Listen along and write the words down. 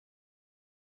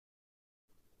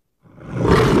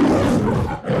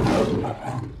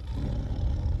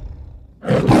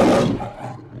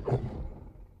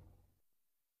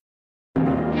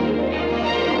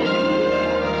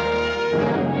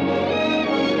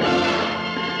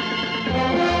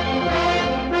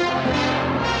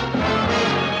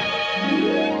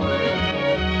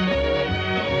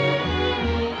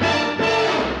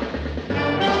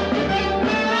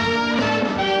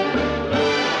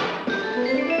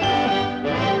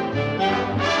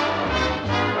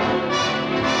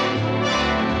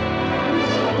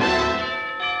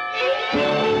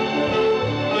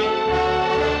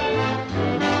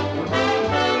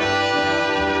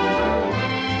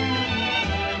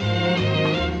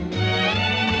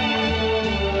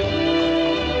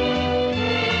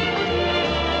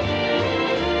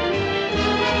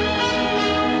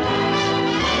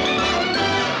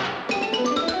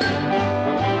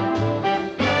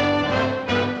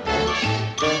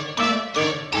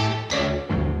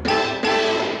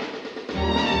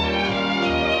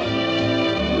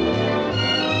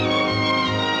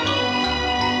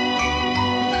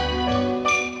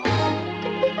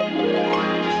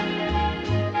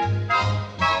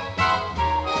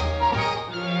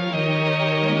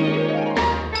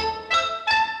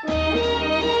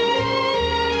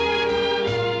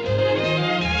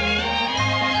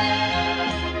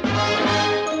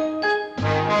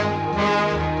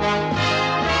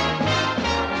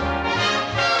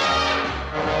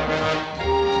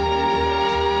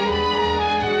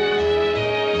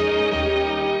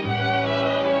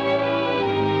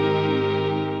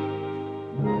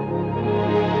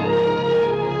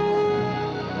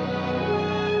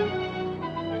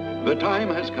The time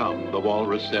has come, the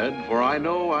walrus said, for I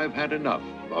know I've had enough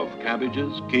of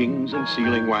cabbages, kings, and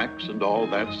sealing wax, and all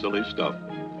that silly stuff.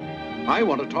 I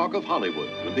want to talk of Hollywood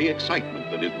and the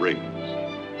excitement that it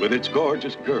brings, with its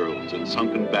gorgeous girls and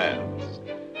sunken baths,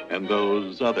 and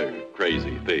those other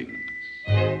crazy things.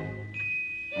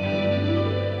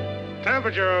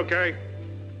 Temperature okay.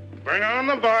 Bring on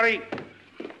the body.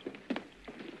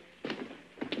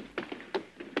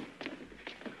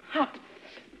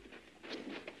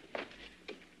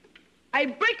 I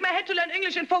break my head to learn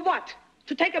English, and for what?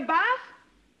 To take a bath?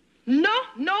 No,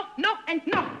 no, no, and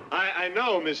no. I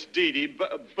know, Miss Didi,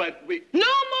 but we... No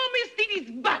more Miss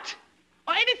Didi's butt,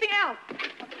 or anything else.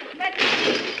 Butt.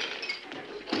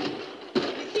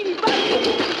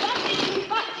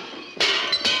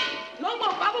 No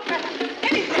more bubble bath,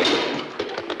 anything.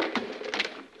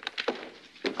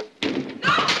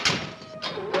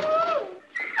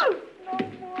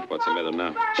 What's the matter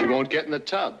now? She won't get in the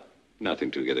tub.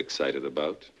 Nothing to get excited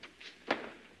about.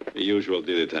 The usual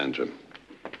Didi tantrum.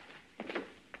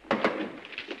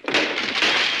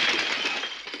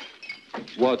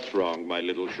 What's wrong, my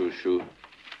little shoo-shoo?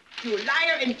 You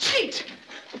liar and cheat!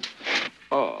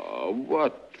 Oh,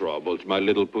 what troubles, my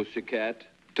little pussycat?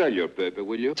 Tell your Pepe,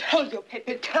 will you? Tell you,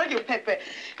 Pepe, tell you, Pepe.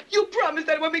 You promised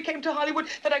that when we came to Hollywood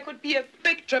that I could be a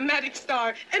big dramatic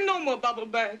star and no more bubble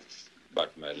baths.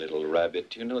 But, my little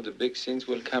rabbit, you know the big scenes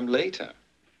will come later.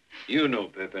 You know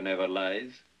Pepe never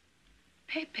lies.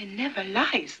 Pepe never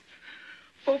lies.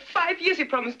 For 5 years he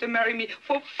promised to marry me.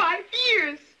 For 5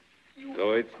 years.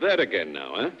 So it's that again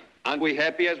now, huh? Aren't we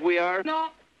happy as we are? No.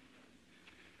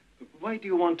 Why do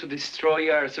you want to destroy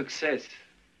our success?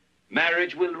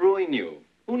 Marriage will ruin you.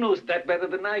 Who knows that better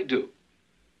than I do?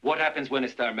 What happens when a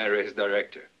star marries a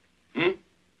director?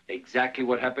 Exactly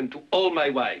what happened to all my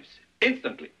wives.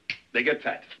 Instantly. They get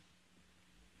fat.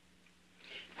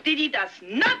 Didi does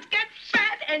not get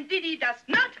fat, and Didi does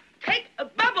not take a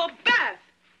bubble bath.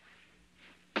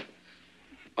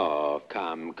 Oh,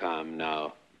 come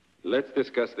now. Let's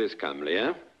discuss this calmly,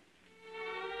 eh?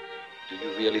 Do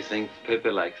you really think Pepe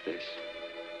likes this?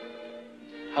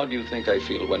 How do you think I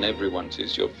feel when everyone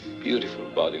sees your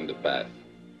beautiful body in the bath?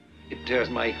 It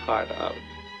tears my heart out.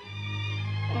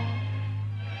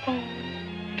 Oh.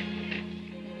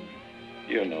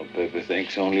 You know Pepe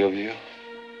thinks only of you.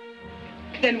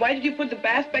 Then why did you put the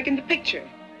bath back in the picture?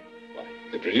 Why?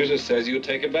 The producer says you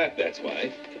take a bath, that's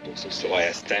why. So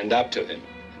I stand up to him.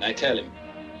 And I tell him,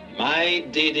 my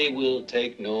Didi will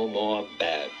take no more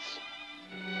baths.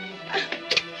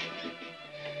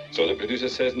 So the producer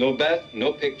says, no bath,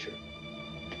 no picture.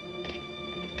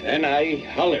 Then I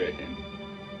holler at him.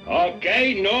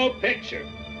 Okay, no picture.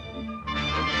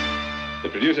 The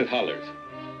producer hollers.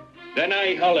 Then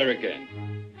I holler again.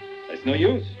 That's no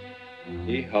use.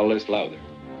 He hollers louder.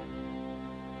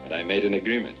 But I made an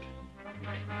agreement.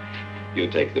 You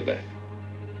take the bath.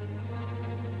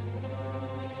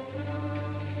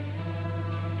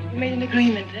 You made an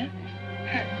agreement, huh?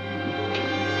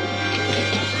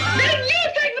 Then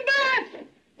you take the bath!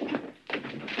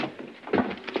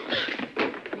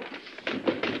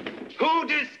 Who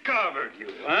discovered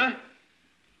you, huh?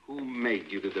 Who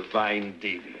made you the divine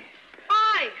Didi?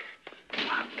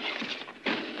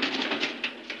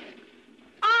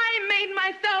 I made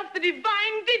myself the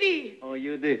divine Didi. Oh,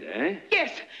 you did, eh?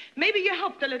 Yes, maybe you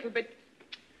helped a little bit.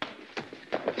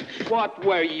 What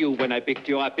were you when I picked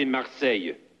you up in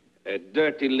Marseille? A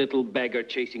dirty little beggar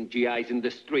chasing GIs in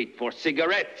the street for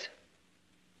cigarettes.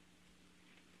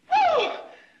 Oh!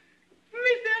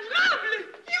 Miserable!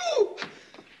 You!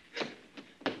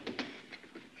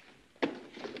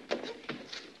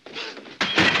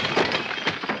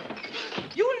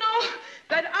 You know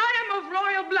that I am of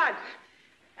royal blood.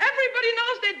 Everybody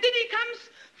knows that Didi comes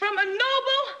from a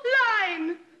noble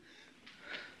line.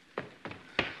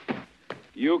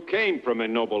 You came from a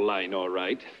noble line, all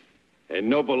right. A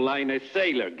noble line a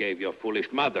sailor gave your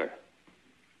foolish mother.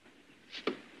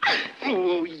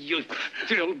 Oh, you'd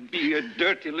still be a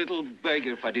dirty little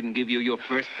beggar if I didn't give you your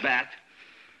first bath.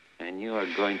 And you are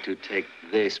going to take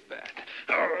this bath.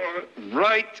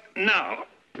 Right now.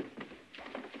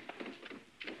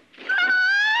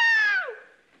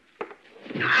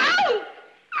 Ow!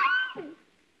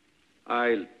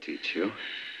 I'll teach you.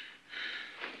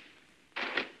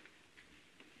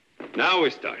 Now we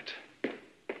start.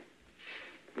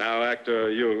 Now, actor,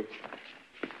 you.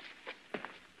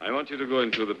 I want you to go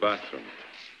into the bathroom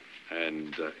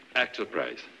and act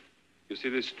surprised. You see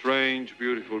this strange,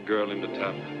 beautiful girl in the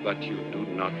tub, but you do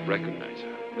not recognize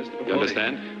her. Mr. Pepponi. You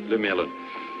understand? Leave me alone.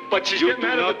 But she's You getting do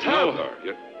out of the not know tub.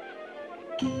 her.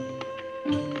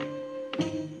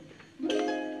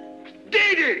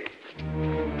 Didi!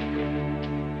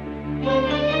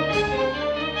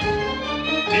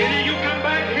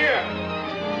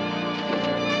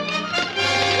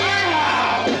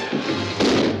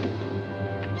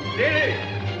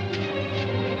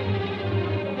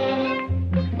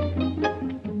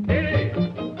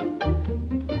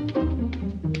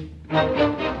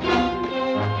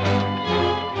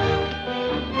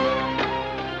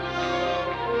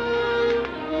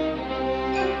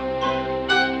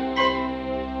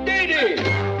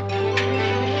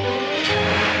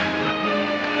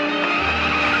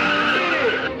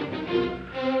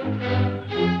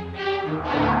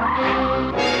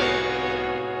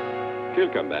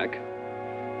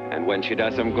 And when she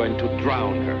does, I'm going to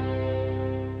drown her.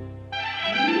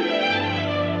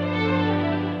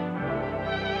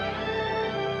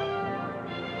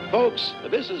 Folks,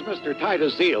 this is Mr.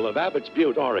 Titus Zell of Abbott's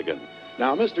Butte, Oregon.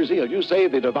 Now, Mr. Zell, you say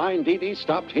the divine Didi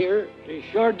stopped here? She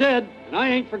sure did, and I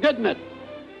ain't forgetting it.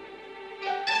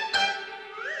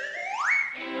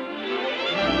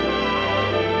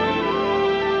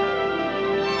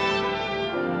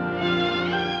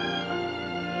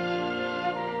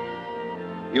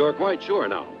 You're quite sure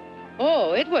now?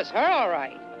 Oh, it was her, all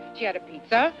right. She had a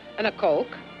pizza and a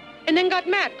Coke, and then got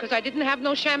mad because I didn't have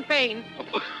no champagne.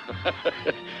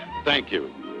 Thank you.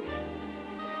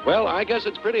 Well, I guess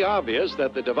it's pretty obvious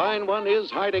that the Divine One is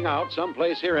hiding out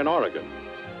someplace here in Oregon.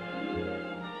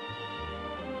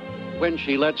 When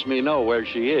she lets me know where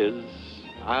she is,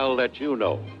 I'll let you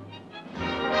know.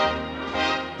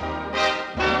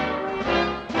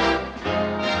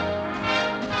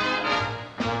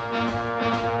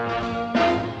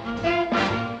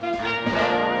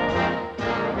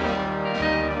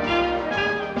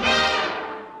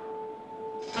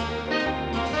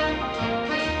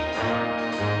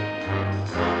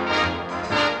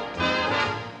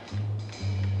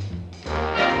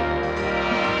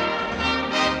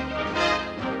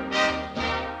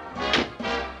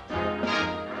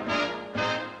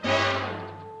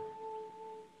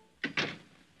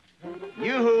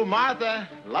 Yoo-hoo, Martha.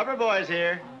 Lover boy's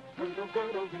here.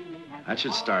 That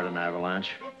should start an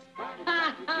avalanche.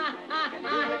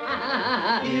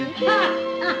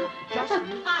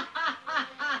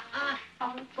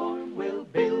 Our form will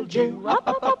build you up,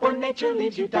 up, up, where nature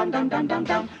leaves you down, down, down, down,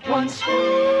 down. One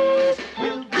squeeze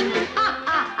will do it.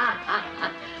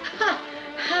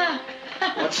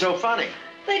 What's so funny?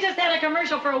 They just had a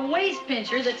commercial for a waist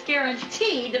pincher that's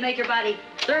guaranteed to make your body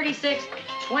 36,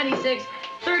 26,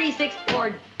 36,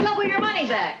 or double your money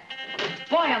back.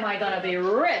 Boy, am I gonna be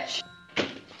rich.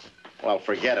 Well,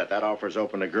 forget it. That offer's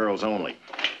open to girls only.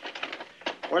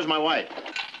 Where's my wife?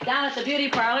 Down at the beauty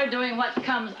parlor doing what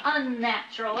comes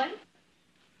unnaturally.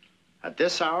 At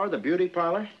this hour, the beauty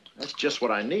parlor? That's just what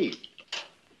I need.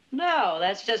 No,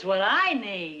 that's just what I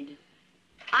need.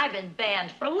 I've been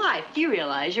banned for life. Do you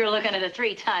realize you're looking at a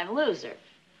 3-time loser?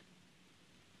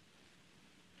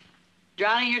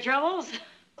 Drowning your troubles?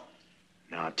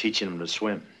 No, teaching them to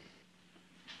swim.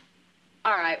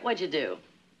 All right, what'd you do?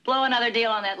 Blow another deal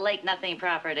on that Lake Nothing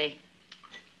property.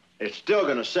 It's still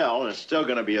gonna sell, and it's still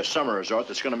gonna be a summer resort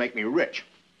that's gonna make me rich.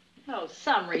 Oh,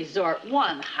 some resort,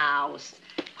 one house.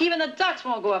 Even the ducks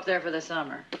won't go up there for the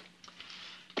summer.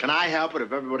 Can I help it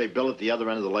if everybody built at the other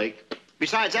end of the lake?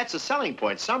 Besides, that's the selling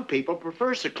point. Some people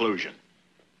prefer seclusion.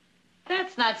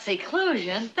 That's not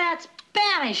seclusion, that's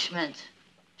banishment.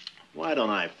 Why don't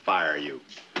I fire you?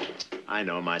 I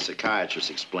know, my psychiatrist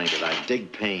explained it. I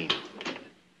dig pain.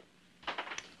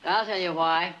 I'll tell you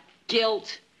why.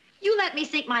 Guilt. You let me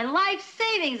sink my life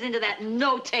savings into that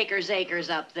no-taker's acres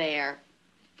up there.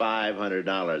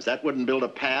 $500. That wouldn't build a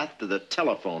path to the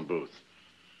telephone booth.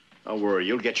 Don't worry,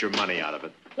 you'll get your money out of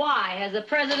it. Why? Has the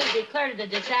president declared it a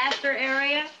disaster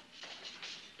area?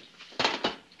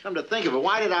 Come to think of it,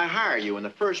 why did I hire you in the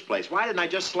first place? Why didn't I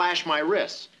just slash my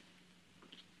wrists?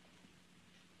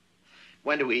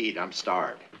 When do we eat? I'm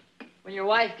starved. When your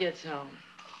wife gets home.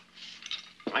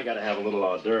 I gotta have a little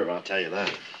hors d'oeuvre, I'll tell you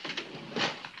that.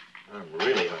 I'm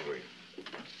really hungry.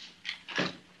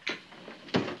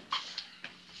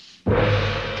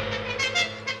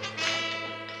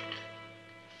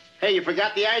 Hey, you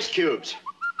forgot the ice cubes.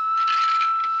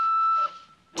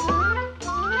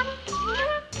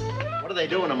 What are they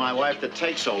doing to my wife that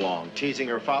takes so long? Teasing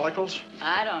her follicles?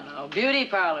 I don't know. Beauty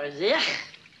parlors, yeah.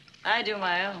 I do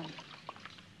my own.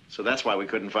 So that's why we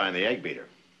couldn't find the egg beater.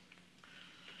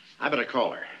 I better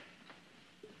call her.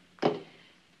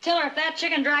 Tell her if that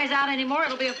chicken dries out anymore,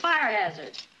 it'll be a fire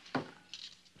hazard.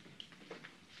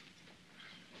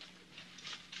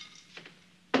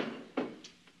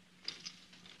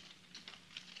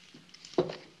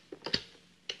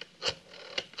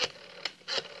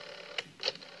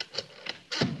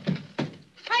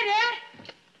 Hi, Dad.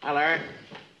 Hi, Larry.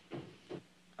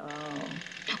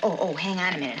 Oh, hang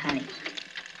on a minute, honey.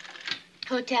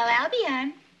 Hotel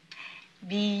Albion.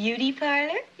 Beauty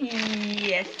parlor?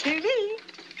 Yes, sirree.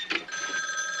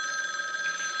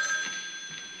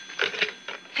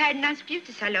 Cardinal's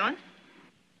Beauty Salon.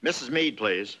 Mrs. Meade,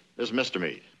 please. This is Mr.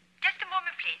 Meade. Just a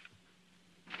moment,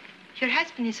 please. Your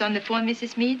husband is on the phone,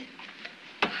 Mrs. Meade.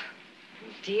 Oh,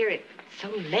 dear, it's so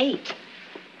late.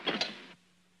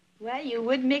 Well, you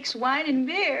would mix wine and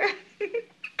beer.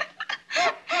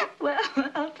 Well,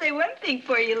 I'll say one thing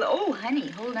for you. Oh, honey,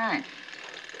 hold on.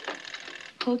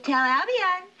 Hotel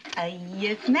Albion.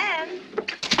 Yes, ma'am.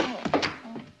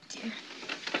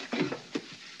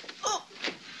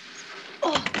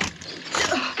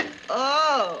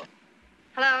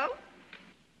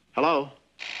 Hello?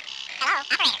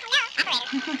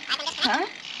 Huh?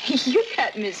 You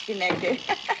got misconnected.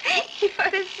 You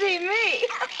ought to see me.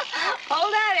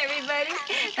 Hold on, everybody.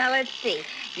 Now, let's see.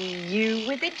 You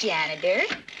were the janitor,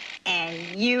 and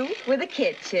you were the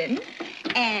kitchen,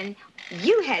 and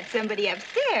you had somebody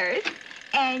upstairs,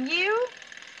 and you...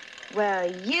 Well,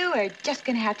 you are just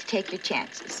going to have to take your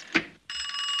chances.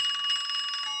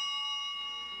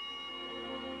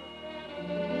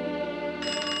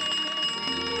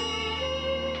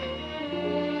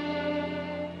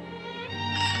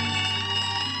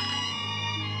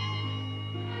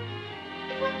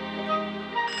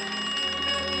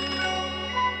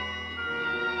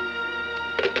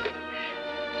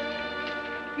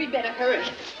 We'd better hurry.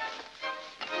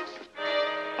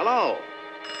 Hello?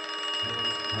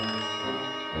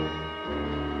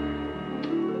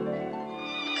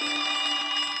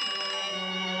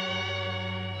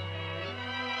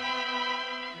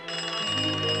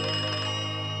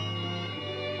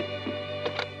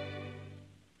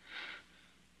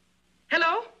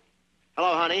 Hello?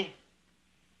 Hello, honey.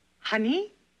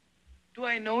 Honey? Do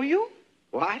I know you?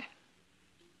 What?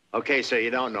 Okay, so you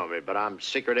don't know me, but I'm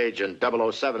secret agent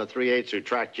 007 3/8 who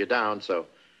tracked you down, so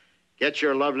get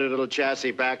your lovely little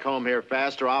chassis back home here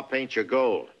fast or I'll paint you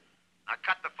gold. Now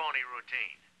cut the phony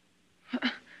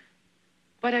routine.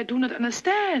 But I do not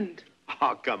understand.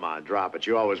 Oh, come on, drop it.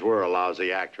 You always were a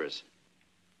lousy actress.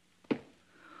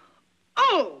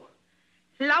 Oh,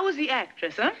 lousy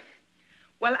actress, huh?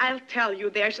 Well, I'll tell you,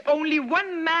 there's only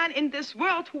one man in this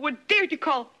world who would dare to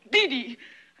call Didi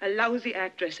a lousy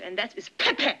actress, and that is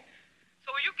Pepe.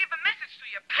 So you give a message to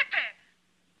your Pepe.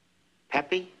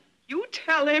 Pepe? You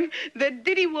tell him that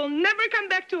Didi will never come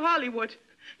back to Hollywood.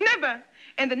 Never.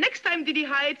 And the next time Didi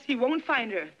hides, he won't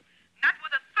find her. Not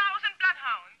with 1,000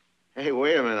 bloodhounds. Hey,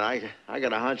 wait a minute. I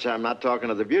got a hunch I'm not talking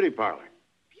to the beauty parlor.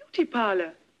 Beauty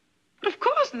parlor? But of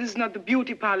course this is not the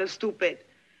beauty parlor, stupid.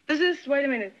 This is, wait a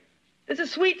minute. This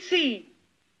is Sweet Sea.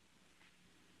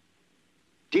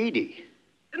 Didi?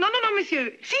 No,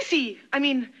 monsieur. Sisi. I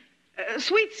mean,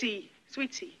 Sweet Sea.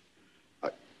 Sweet Sea.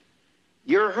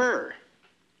 You're her.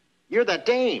 You're that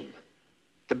dame.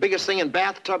 The biggest thing in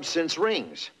bathtubs since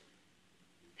rings.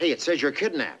 Hey, it says you're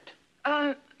kidnapped.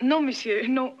 No, monsieur.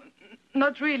 No,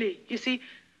 not really. You see,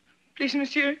 please,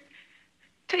 monsieur,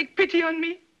 take pity on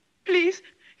me. Please.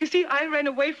 You see, I ran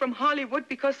away from Hollywood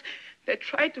because they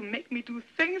tried to make me do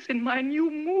things in my new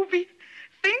movie.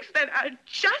 Things that are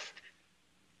just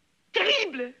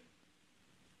terrible.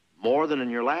 More than in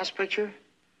your last picture?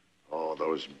 Oh,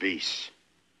 those beasts.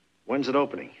 When's it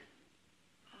opening?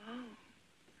 Oh.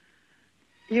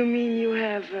 You mean you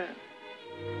have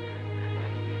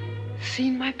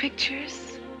seen my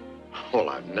pictures? Well,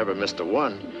 I've never missed a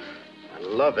one. I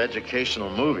love educational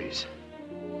movies.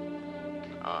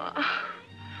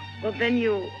 Well, then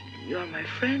you're my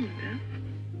friend, huh?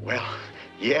 Well,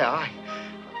 yeah,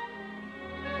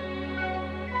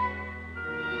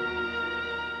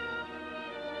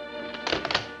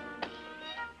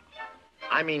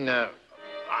 I mean,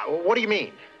 what do you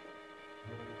mean?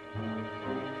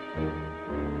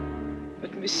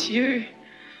 But, monsieur,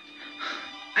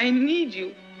 I need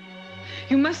you.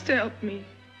 You must help me.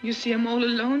 You see, I'm all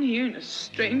alone here in a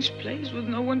strange place with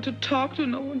no one to talk to,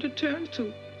 no one to turn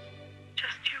to.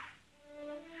 Just you.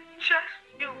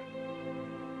 Just you.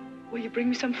 Will you bring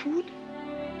me some food?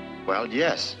 Well,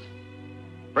 yes.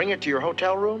 Bring it to your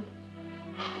hotel room?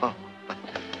 Oh.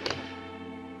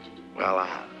 Well,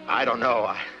 I don't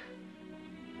know.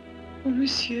 Oh,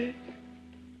 monsieur.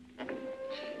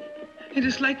 It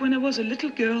is like when I was a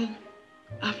little girl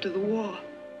after the war.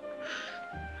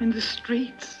 In the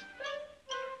streets.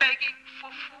 Begging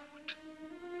for food.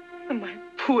 And my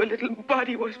poor little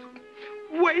body was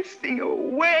wasting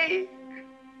away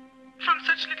from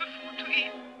such little food to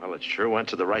eat. Well, it sure went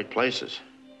to the right places.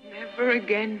 Never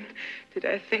again did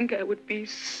I think I would be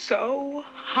so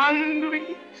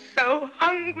hungry, so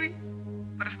hungry.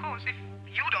 But of course, if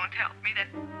you don't help me, then...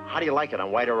 How do you like it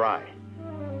on white or rye?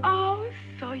 Oh,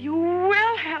 so you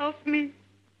will help me.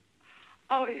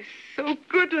 Oh, it's so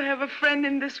good to have a friend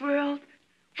in this world.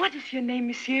 What is your name,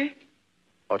 monsieur?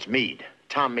 Oh, it's Meade.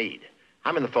 Tom Meade.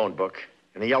 I'm in the phone book,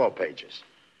 in the yellow pages,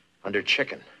 under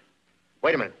chicken.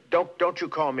 Wait a minute. Don't you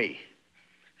call me.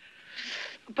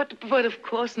 But of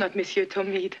course not, Monsieur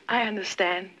Tom Meade. I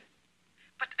understand.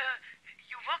 But,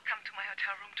 you will come to my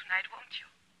hotel room tonight, won't you?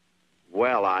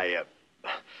 Well,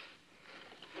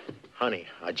 honey,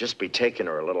 I'd just be taking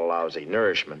her a little lousy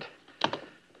nourishment.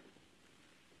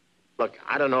 Look,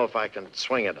 I don't know if I can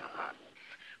swing it.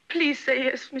 Please say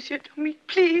yes, Monsieur Tom Meade,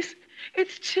 please.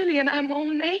 It's chilly and I'm all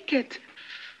naked.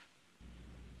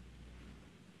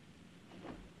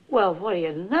 Well, what do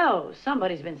you know?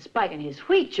 Somebody's been spiking his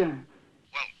wheat germ.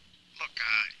 Well,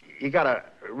 look, you gotta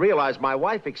realize my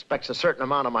wife expects a certain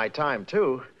amount of my time,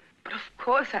 too. But of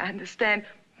course I understand.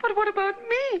 But what about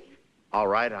me? All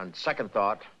right, on second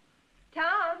thought.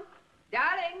 Tom,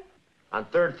 darling. On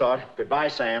third thought, goodbye,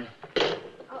 Sam.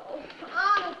 Oh,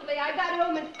 honestly, I got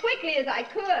home as quickly as I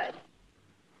could.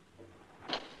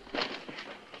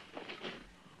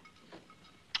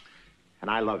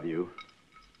 And I love you.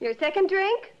 Your second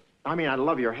drink? I mean, I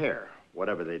love your hair,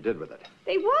 whatever they did with it.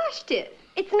 They washed it.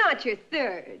 It's not your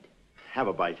third. Have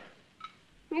a bite.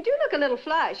 You do look a little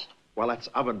flushed. Well, that's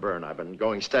oven burn. I've been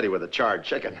going steady with a charred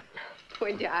chicken.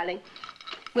 Poor darling.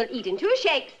 We'll eat in 2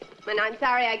 shakes. And I'm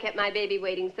sorry I kept my baby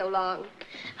waiting so long.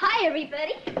 Hi,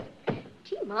 everybody.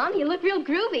 Gee, Mom, you look real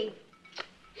groovy.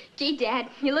 Gee, Dad,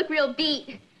 you look real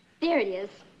beat. There it is.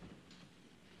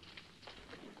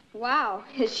 Wow,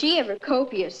 is she ever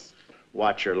copious?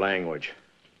 Watch your language.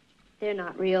 They're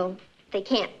not real. They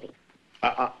can't be.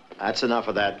 That's enough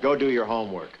of that. Go do your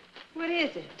homework. What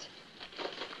is it?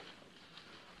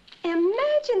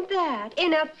 Imagine that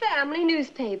in a family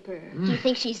newspaper. Do you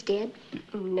think she's dead?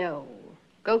 No.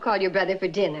 Go call your brother for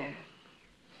dinner.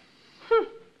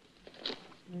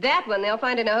 That one they'll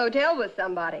find in a hotel with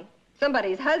somebody.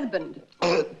 Somebody's husband.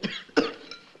 I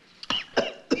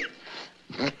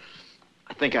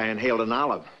think I inhaled an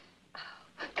olive.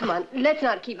 Come on, let's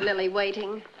not keep Lily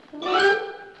waiting.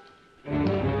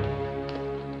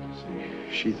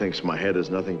 She thinks my head is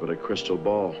nothing but a crystal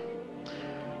ball.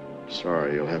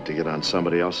 Sorry, you'll have to get on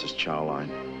somebody else's chow line.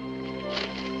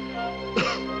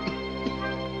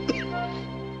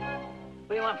 What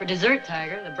do you want for dessert,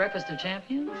 Tiger? The breakfast of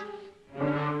champions?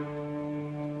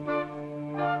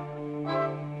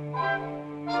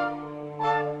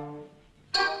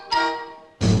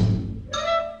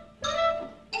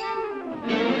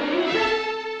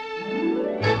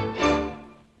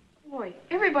 Boy,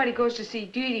 everybody goes to see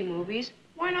Didi movies.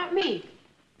 Why not me?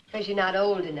 Because you're not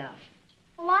old enough.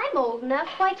 Well, I'm old enough.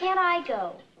 Why can't I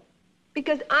go?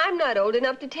 Because I'm not old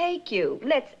enough to take you.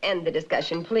 Let's end the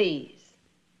discussion, please.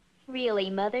 Really,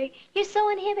 Mother? You're so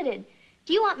inhibited.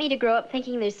 Do you want me to grow up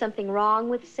thinking there's something wrong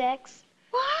with sex?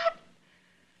 What?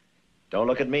 Don't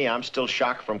look at me. I'm still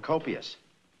shocked from copious.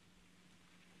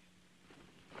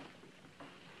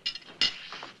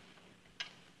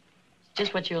 It's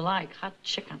just what you like, hot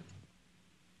chicken.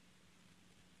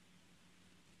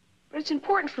 But it's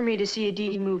important for me to see a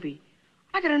Didi movie.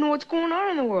 I gotta know what's going on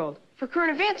in the world for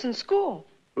current events in school.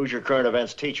 Who's your current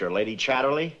events teacher, Lady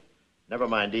Chatterley? Never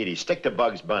mind Didi. Stick to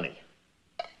Bugs Bunny.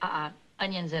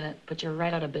 Onions in it. Put you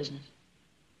right out of business.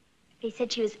 They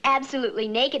said she was absolutely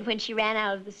naked when she ran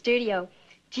out of the studio.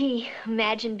 Gee,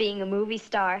 imagine being a movie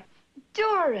star.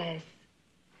 Doris,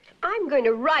 I'm going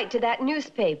to write to that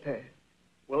newspaper.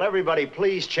 Will everybody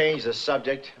please change the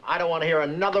subject? I don't want to hear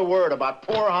another word about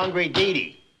poor, hungry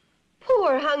Didi.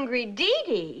 Poor, hungry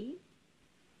Didi?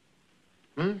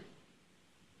 Why'd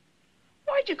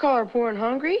you call her poor and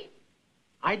hungry?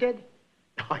 I did?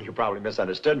 Oh, you probably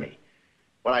misunderstood me.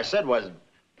 What I said was,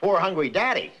 poor, hungry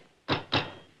daddy.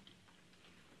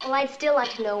 Well, I'd still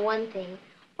like to know one thing.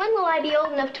 When will I be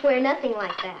old enough to wear nothing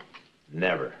like that?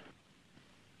 Never.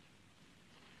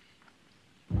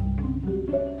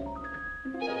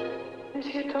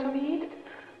 Monsieur Tom Meade?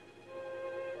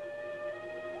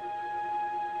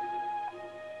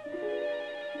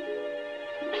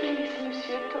 Please,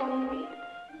 Monsieur Tom Meade,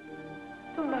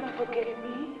 do not forget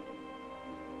me.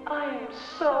 I am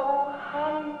so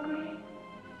hungry.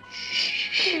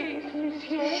 Please,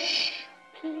 Monsieur,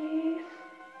 please.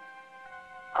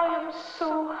 I am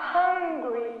so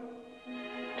hungry.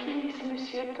 Please,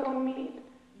 Monsieur Tom Meade,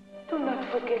 do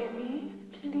not forget me,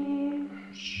 please.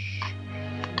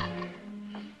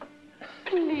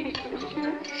 Please,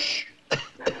 Monsieur.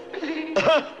 Please.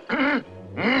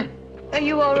 Are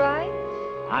you all right?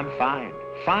 I'm fine.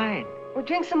 Fine. Well,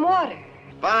 drink some water.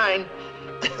 Fine.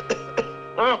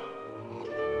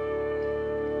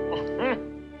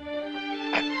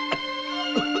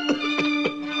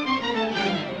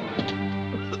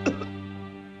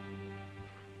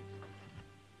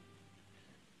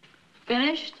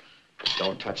 Finished?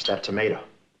 Don't touch that tomato.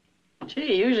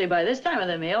 Gee, usually by this time of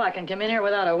the meal, I can come in here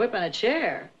without a whip and a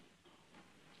chair.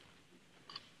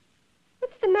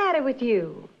 What's the matter with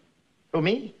you? Who,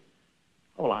 me?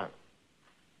 Oh,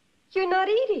 You're not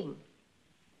eating.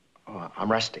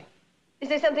 I'm resting. Is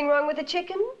there something wrong with the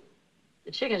chicken?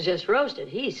 The chicken's just roasted.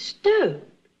 He's stewed.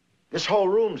 This whole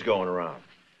room's going around.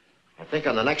 I think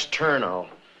on the next turn, I'll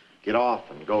get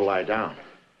off and go lie down.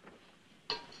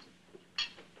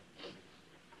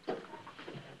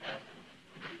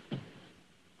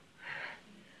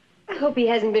 hope he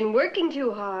hasn't been working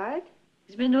too hard.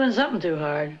 He's been doing something too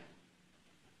hard.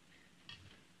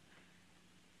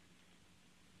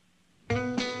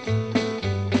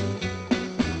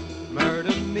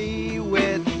 Murder me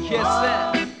with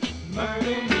kisses.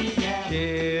 Murder me, yeah.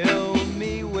 Kill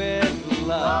me with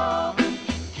love.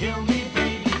 Kill me,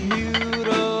 baby.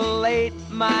 Mutilate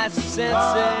my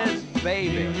senses,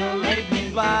 baby. Mutilate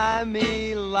me. Fly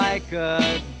me like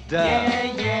a dove. Yeah,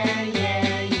 yeah,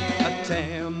 yeah, yeah.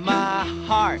 Tear my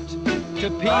heart to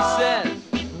pieces.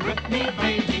 Rip me,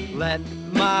 baby. Let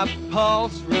my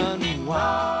pulse run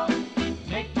wild.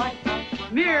 Make my pulse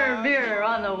run Mirror, wild. mirror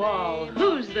on the wall,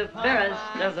 who's the fairest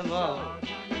of them all?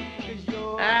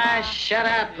 Ah, shut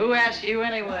up. Who asked you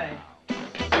anyway?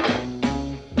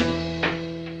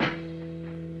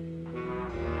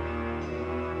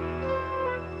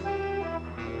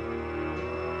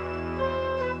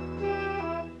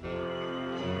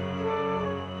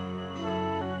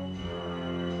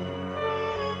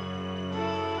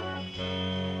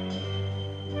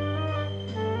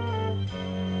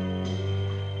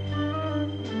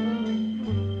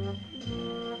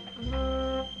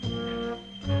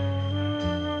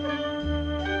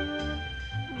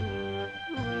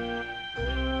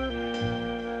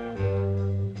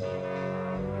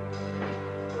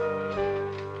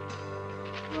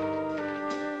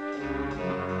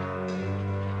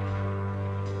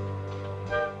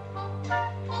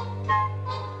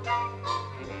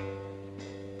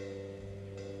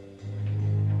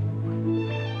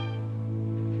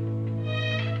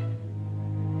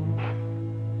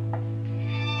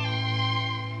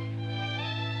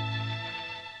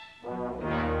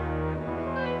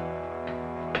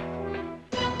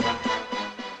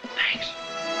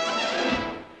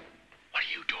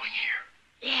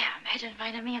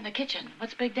 Finding me in the kitchen.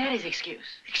 What's Big Daddy's excuse?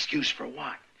 Excuse for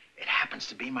what? It happens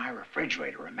to be my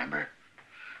refrigerator, remember?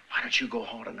 Why don't you go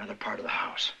haul to another part of the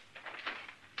house?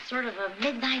 Sort of a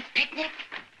midnight picnic?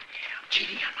 Yeah, I'm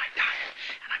cheating on my diet,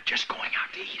 and I'm just going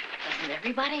out to eat. Doesn't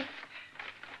everybody?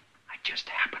 I just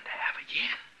happen to have a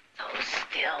yen. Those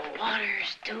still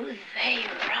waters, do they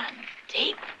run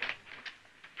deep?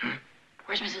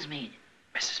 Where's Mrs. Meade?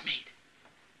 Mrs. Meade.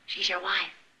 She's your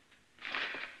wife.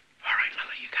 All right,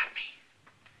 Lily, you got me.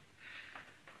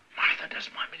 Martha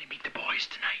doesn't want me to meet the boys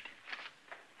tonight.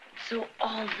 So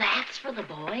all that's for the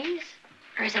boys?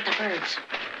 Or is it the birds?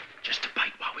 Just a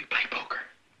bite while we play poker.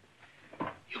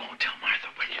 You won't tell Martha,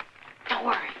 will you? Don't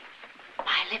worry.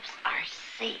 My lips are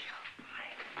sealed.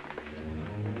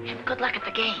 And good luck at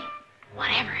the game,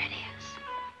 whatever it is.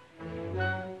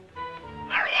 Au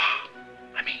revoir.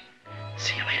 I mean,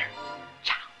 see you later.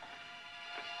 Ciao.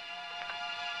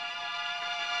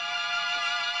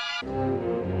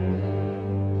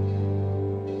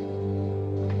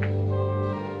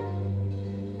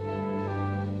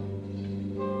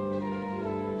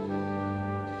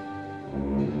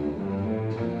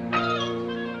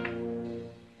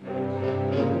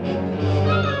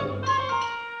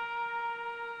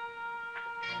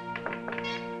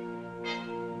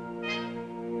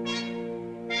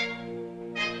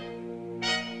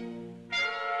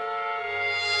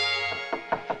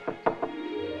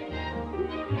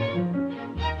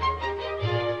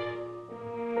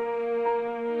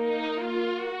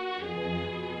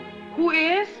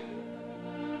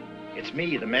 It's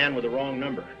me, the man with the wrong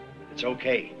number. It's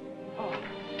okay. Oh.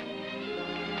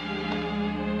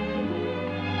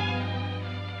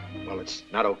 Well, it's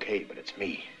not okay, but it's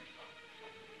me.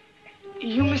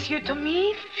 You, Monsieur Tom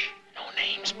Meade? No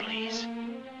names, please.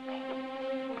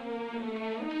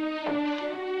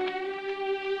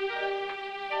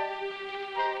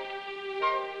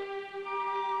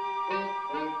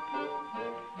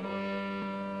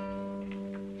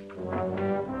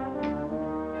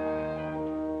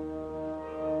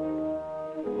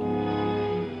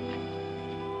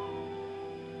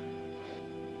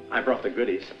 I brought the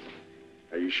goodies.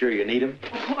 Are you sure you need them?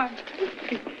 Oh, I'm...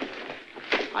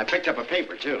 I picked up a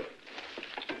paper, too.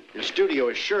 Your studio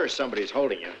is sure somebody's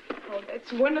holding you. Oh,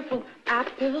 that's wonderful.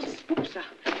 Apples, oops,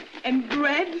 and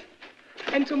bread,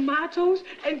 and tomatoes,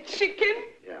 and chicken.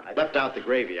 Yeah, I left out the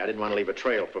gravy. I didn't want to leave a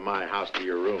trail from my house to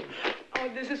your room. Oh,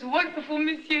 this is wonderful,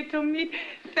 Monsieur Tom Meade.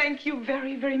 Thank you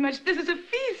very, very much. This is a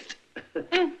feast.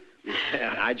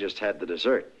 Yeah, I just had the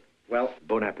dessert. Well,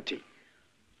 bon appetit.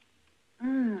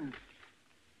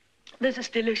 This is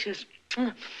delicious.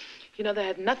 You know, they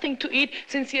had nothing to eat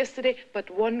since yesterday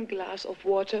but one glass of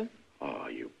water. Oh,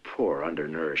 you poor,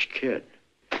 undernourished kid.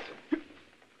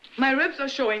 My ribs are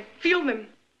showing. Feel them.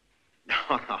 No,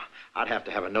 I'd have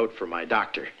to have a note from my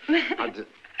doctor.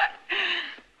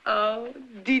 Oh,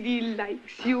 Didi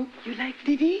likes you. You like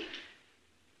Didi?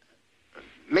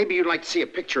 maybe you'd like to see a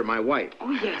picture of my wife.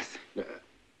 Oh, yes.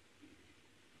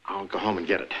 I'll go home and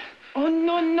get it. Oh,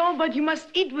 no, but you must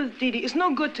eat with Didi. It's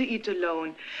no good to eat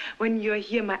alone. When you're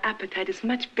here, my appetite is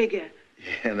much bigger.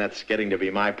 Yeah, and that's getting to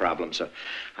be my problem, so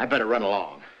I better run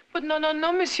along. But no,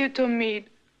 Monsieur Tom Meade.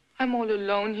 I'm all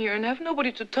alone here and have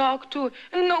nobody to talk to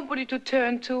and nobody to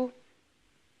turn to.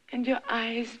 And your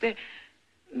eyes,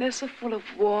 they're so full of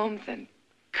warmth and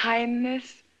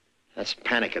kindness. That's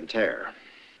panic and terror.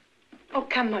 Oh,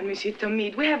 come on, Monsieur Tom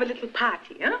Meade. We have a little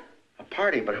party, huh? A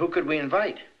party? But who could we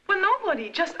invite? Well,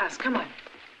 nobody. Just us. Come on.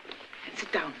 And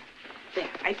sit down. There,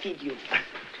 I feed you.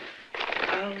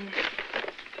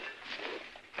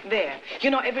 There.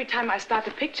 You know, every time I start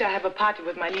a picture, I have a party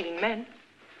with my leading men.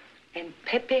 And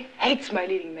Pepe hates my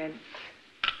leading men.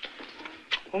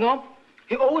 You know,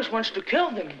 he always wants to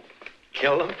kill them.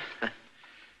 Kill them?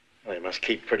 Well, they must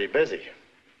keep pretty busy.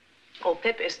 Oh,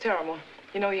 Pepe is terrible.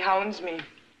 You know, he hounds me.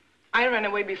 I ran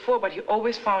away before, but he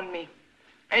always found me.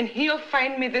 And he'll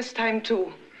find me this time,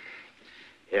 too.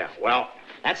 Yeah, well,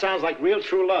 that sounds like real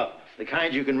true love. The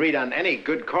kind you can read on any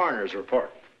good coroner's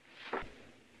report.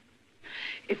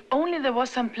 If only there was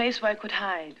some place where I could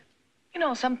hide. You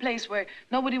know, some place where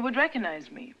nobody would recognize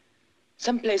me.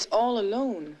 Some place all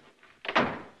alone.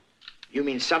 You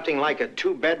mean something like a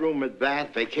 2-bedroom with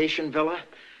bath vacation villa?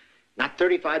 Not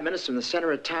 35 minutes from the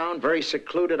center of town, very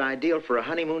secluded, ideal for a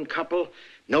honeymoon couple.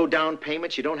 No down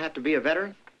payments, you don't have to be a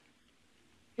veteran?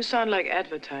 You sound like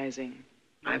advertising.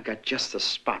 I've got just the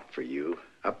spot for you.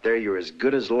 Up there, you're as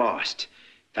good as lost.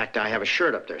 In fact, I have a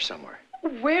shirt up there somewhere.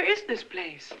 Where is this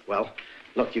place? Well,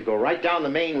 look, you go right down the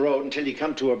main road until you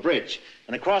come to a bridge.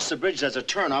 And across the bridge, there's a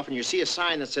turnoff, and you see a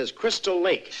sign that says Crystal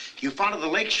Lake. You follow the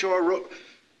lakeshore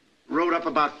road up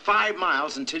about 5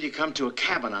 miles until you come to a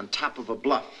cabin on top of a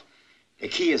bluff. The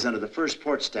key is under the first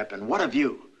porch step, and what a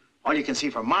view. All you can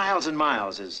see for miles and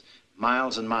miles is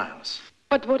miles and miles.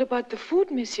 But what about the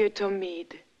food, Monsieur Tom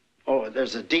Meade? Oh,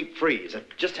 there's a deep freeze. It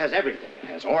just has everything. It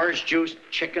has orange juice,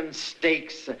 chicken,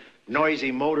 steaks, a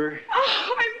noisy motor.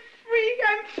 Oh,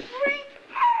 I'm free.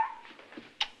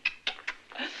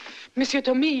 Monsieur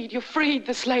Tom Meade, you freed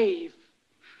the slave.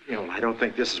 You know, I don't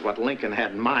think this is what Lincoln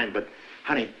had in mind, but,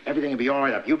 honey, everything will be all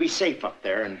right. You'll be safe up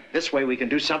there, and this way we can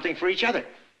do something for each other.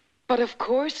 But of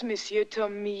course, Monsieur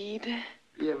Tom Meade.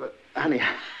 Yeah, but, honey,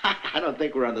 I don't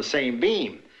think we're on the same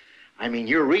beam. I mean,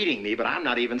 you're reading me, but I'm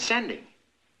not even sending.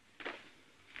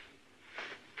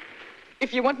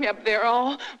 If you want me up there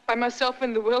all by myself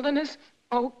in the wilderness,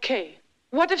 okay.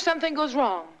 What if something goes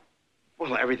wrong?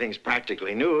 Well, everything's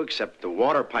practically new, except the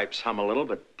water pipes hum a little,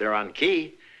 but they're on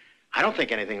key. I don't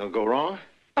think anything will go wrong.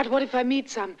 But what if I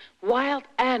meet some wild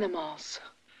animals?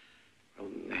 Well,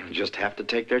 they'll just have to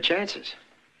take their chances.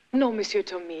 No, Monsieur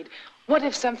Tom Meade. What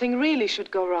if something really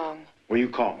should go wrong? Will you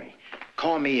call me?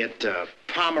 Call me at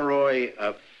Pomeroy.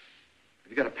 Have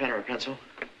you got a pen or a pencil?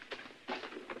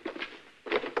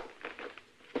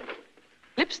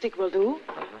 Lipstick will do.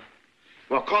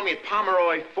 Well, call me at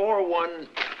Pomeroy 41...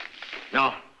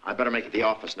 No, I better make it the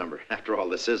office number. After all,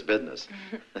 this is business.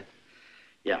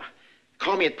 Yeah.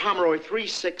 Call me at Pomeroy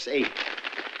 368.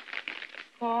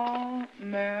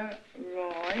 Pomeroy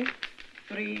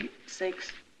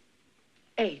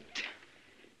 368.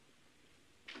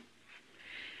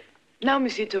 Now,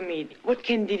 Monsieur Tom Meade, what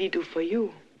can Didi do for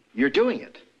you? You're doing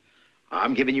it.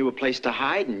 I'm giving you a place to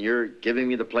hide, and you're giving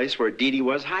me the place where Didi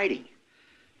was hiding.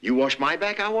 You wash my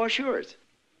back, I'll wash yours.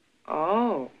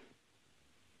 Oh.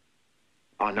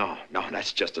 Oh, no,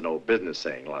 that's just an old business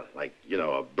saying. Like, you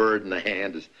know, a bird in the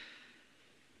hand is...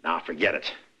 Now, forget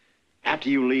it. After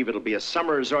you leave, it'll be a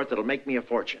summer resort that'll make me a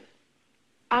fortune.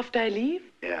 After I leave?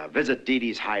 Yeah, visit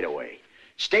Didi's hideaway.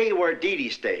 Stay where Didi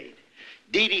stayed.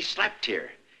 Didi slept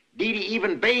here. Didi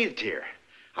even bathed here.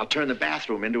 I'll turn the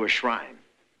bathroom into a shrine.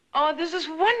 Oh, this is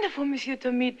wonderful, Monsieur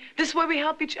Tom Meade. This is where we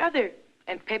help each other.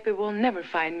 And Pepe will never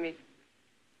find me.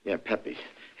 Yeah, Pepe.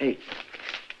 Hey,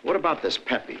 what about this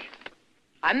Pepe?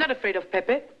 I'm not afraid of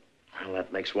Pepe. Well,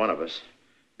 that makes one of us.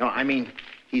 No, I mean,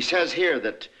 he says here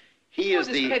that he is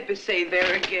the... What does Pepe say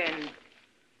there again?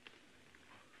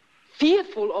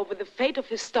 Fearful over the fate of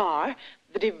his star,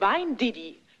 the divine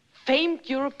Didi, famed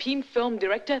European film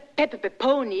director Pepe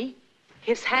Pepponi,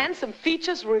 his handsome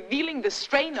features revealing the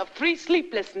strain of 3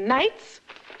 sleepless nights.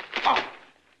 Oh,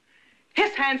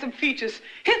 his handsome features,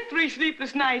 his 3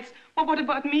 sleepless nights. Well, what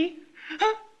about me?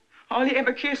 Huh? All he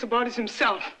ever cares about is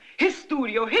himself, his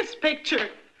studio, his picture.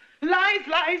 Lies,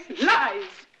 lies, lies.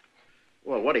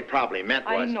 Well, what he probably meant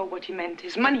was... I know what he meant.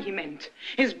 His money he meant.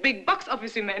 His big box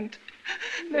office he meant.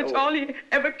 That's all he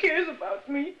ever cares about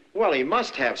me. Well, he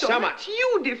must have some...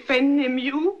 You defend him,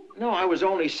 you. No, I was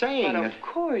only saying... But of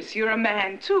course, you're a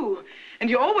man, too. And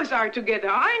you always are together,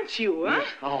 aren't you, huh?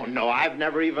 Oh, no, I've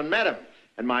never even met him.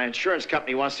 And my insurance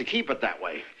company wants to keep it that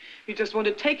way. You just want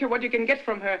to take her what you can get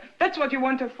from her. That's what you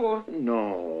want her for.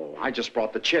 No, I just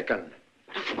brought the chicken.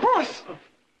 Of course.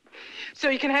 So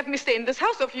you can have me stay in this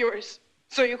house of yours.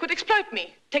 So you could exploit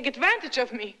me, take advantage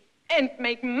of me, and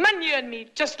make money on me,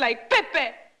 just like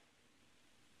Pepe.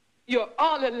 You're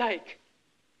all alike.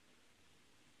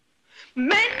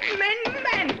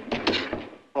 Men.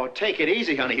 Oh, take it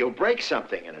easy, honey. You'll break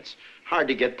something, and it's hard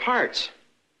to get parts.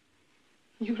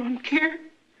 You don't care?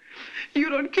 You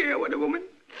don't care what a woman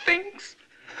thinks,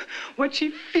 what she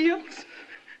feels,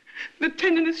 the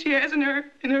tenderness she has in her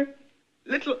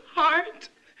little heart?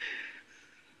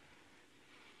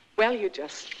 Well, you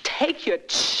just take your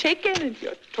chicken and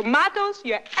your tomatoes,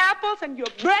 your apples and your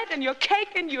bread and your cake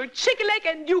and your chicken leg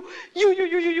and you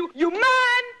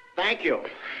man! Thank you.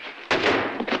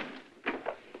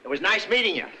 It was nice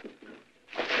meeting you.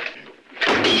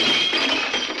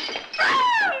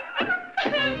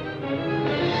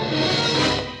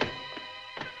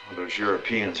 Oh, those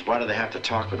Europeans, why do they have to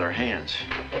talk with their hands?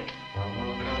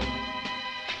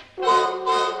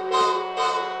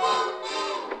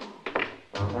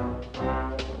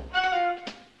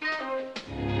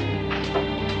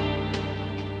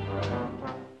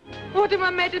 What am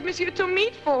I mad at Monsieur Tom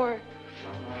Meade for?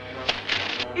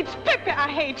 It's Pepe I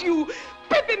hate, you.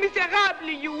 Pepe miserable,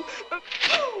 you.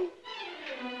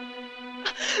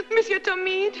 Monsieur Tom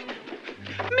Meade.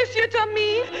 Monsieur Tom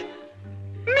Meade.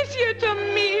 Monsieur Tom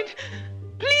Meade.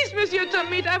 Please, Monsieur Tom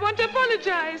Meade, I want to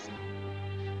apologize.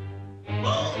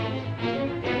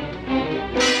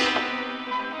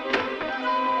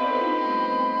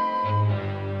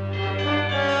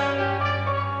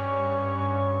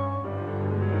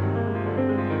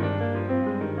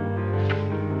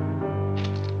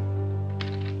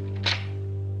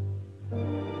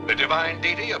 The divine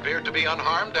Didi appeared to be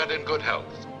unharmed and in good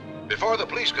health. Before the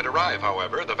police could arrive,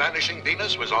 however, the vanishing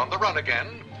Venus was on the run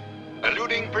again,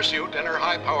 eluding pursuit in her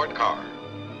high-powered car.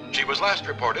 She was last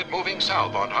reported moving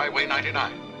south on Highway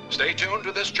 99. Stay tuned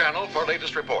to this channel for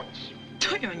latest reports.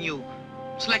 Turn you.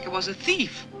 It's like I was a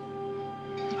thief.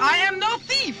 I am no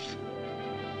thief.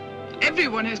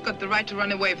 Everyone has got the right to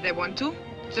run away if they want to.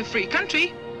 It's a free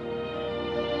country.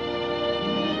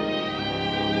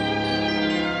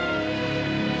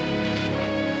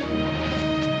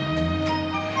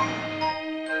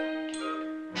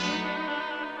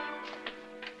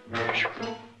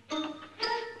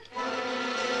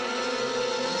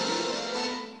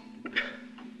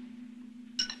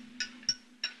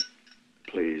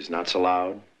 Please, not so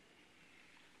loud.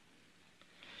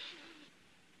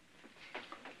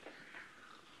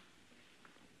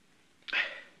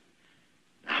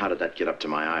 How did that get up to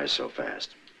my eyes so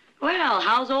fast? Well,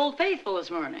 how's Old Faithful this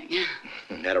morning?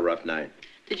 Had a rough night.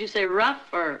 Did you say rough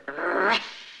or rough?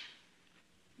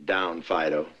 Down,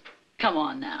 Fido. Come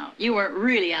on now. You weren't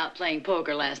really out playing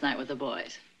poker last night with the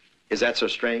boys. Is that so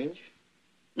strange?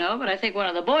 No, but I think one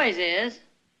of the boys is.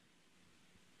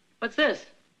 What's this?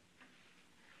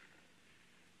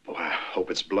 Oh, I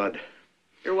hope it's blood.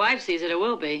 Your wife sees it, it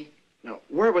will be. Now,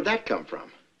 where would that come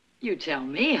from? You tell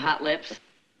me, Hot Lips.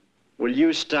 Will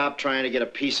you stop trying to get a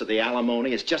piece of the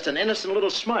alimony? It's just an innocent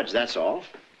little smudge, that's all.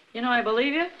 You know, I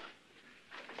believe you.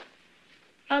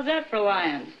 How's that for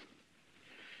lying?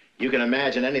 You can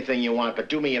imagine anything you want, but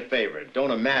do me a favor. Don't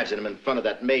imagine him in front of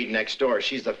that maid next door.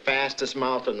 She's the fastest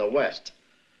mouth in the West.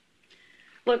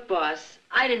 Look, boss,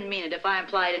 I didn't mean it if I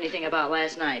implied anything about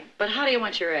last night. But how do you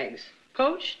want your eggs?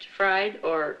 Poached, fried,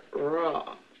 or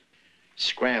raw?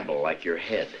 Scramble like your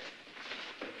head.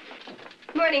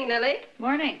 Morning, Lily.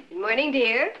 Morning. Good morning,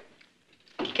 dear.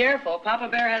 Careful, Papa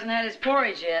Bear hasn't had his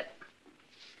porridge yet.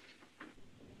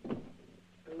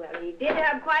 Well, you did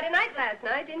have quite a night last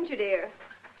night, didn't you, dear?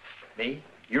 Me?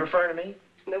 You referring to me?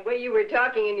 The way you were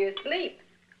talking in your sleep.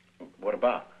 What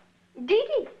about?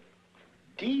 Didi.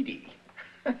 Didi?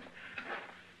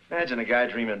 Imagine a guy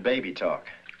dreaming baby talk.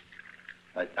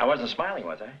 I wasn't smiling,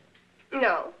 was I?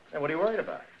 No. Then what are you worried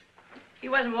about? He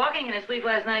wasn't walking in his sleep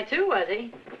last night, too, was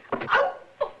he? Oh!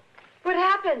 What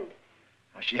happened?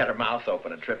 Oh, she had her mouth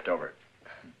open and tripped over it.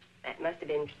 That must have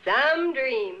been some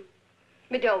dream.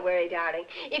 But don't worry, darling.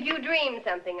 If you dream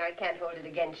something, I can't hold it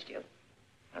against you.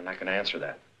 I'm not going to answer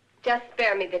that. Just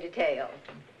spare me the details.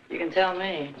 You can tell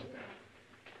me.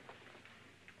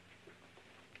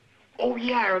 Oh,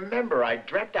 yeah, I remember. I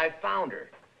dreamt I found her.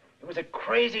 It was a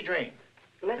crazy dream.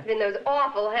 It must have been those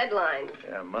awful headlines.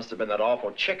 Yeah, it must have been that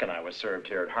awful chicken I was served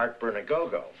here at Heartburn and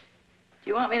Go-Go. Do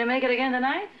you want me to make it again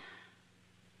tonight?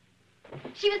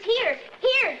 She was here.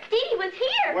 Here. Didi was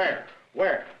here. Where?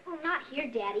 Where? Oh, not here,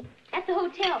 Daddy. At the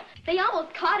hotel. They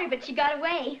almost caught her, but she got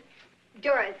away.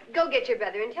 Doris, go get your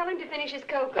brother and tell him to finish his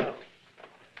cocoa.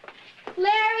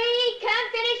 Larry,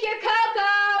 come finish your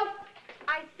cocoa!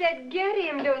 I said get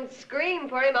him. Don't scream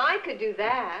for him. I could do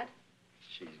that.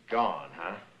 She's gone,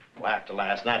 huh? Well, after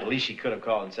last night, at least she could have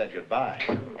called and said goodbye.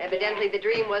 Evidently, the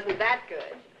dream wasn't that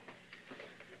good.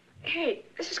 Hey,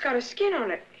 this has got a skin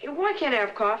on it. Why can't I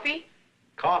have coffee?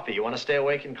 Coffee? You want to stay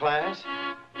awake in class?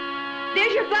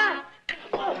 There's your bus.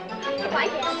 Oh, bye,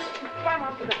 Dad. Bye,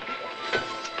 Mom.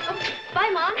 Oh, bye,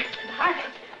 Mom. Bye.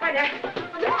 Bye, Dad.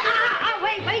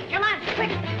 Wait, come on,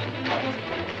 quick.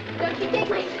 Don't you take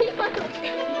my seat.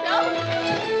 No.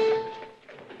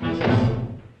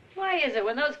 Why is it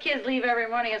when those kids leave every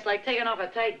morning, it's like taking off a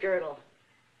tight girdle?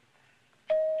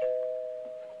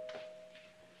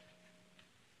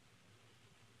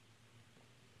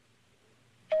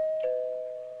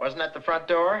 Wasn't that the front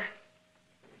door?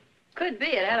 Could be.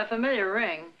 It had a familiar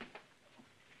ring.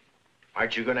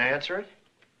 Aren't you going to answer it?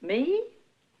 Me?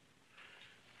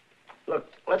 Look,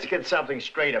 let's get something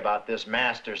straight about this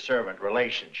master-servant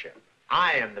relationship.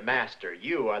 I am the master.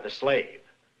 You are the slave.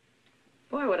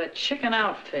 Boy, what a chicken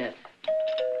outfit.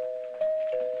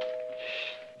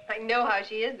 I know how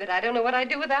she is, but I don't know what I'd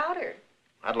do without her.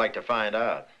 I'd like to find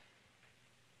out.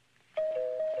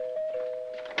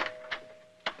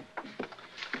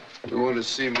 We want to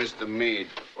see Mr. Meade.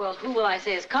 Well, who will I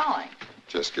say is calling?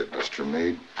 Just get Mr.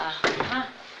 Meade. Uh-huh.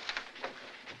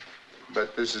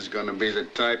 Bet this is going to be the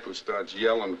type who starts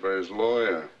yelling for his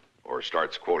lawyer. Or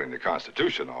starts quoting the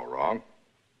Constitution all wrong.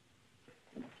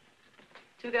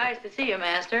 2 guys to see you,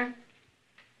 Master.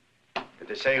 Did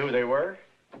they say who they were?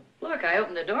 Look, I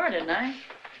opened the door, didn't I?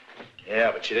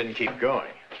 Yeah, but you didn't keep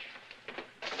going.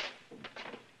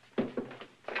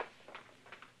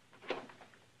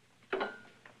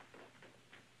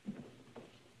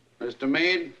 Mr.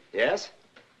 Meade? Yes?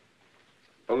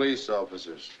 Police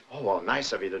officers. Oh, well,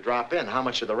 nice of you to drop in. How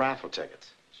much are the raffle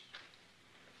tickets?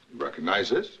 You recognize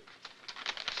this?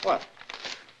 What?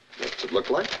 What's it look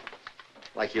like?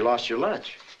 Like you lost your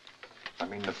lunch. I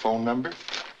mean the phone number?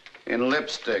 In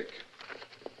lipstick.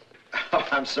 Oh,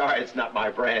 I'm sorry, it's not my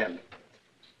brand.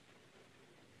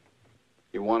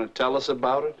 You want to tell us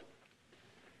about it?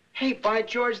 Hey, by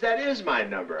George, that is my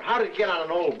number. How did it get on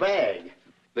an old bag?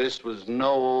 This was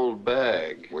no old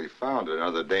bag. We found it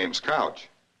under the dame's couch.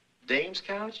 Dame's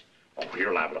couch? Oh,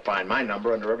 you're liable to find my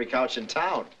number under every couch in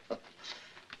town.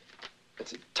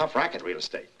 It's a tough racket, real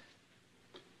estate.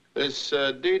 This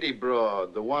Didi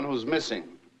broad, the one who's missing.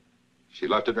 She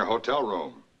left it in her hotel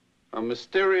room. A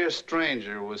mysterious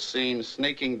stranger was seen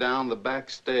sneaking down the back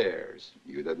stairs.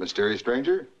 You that mysterious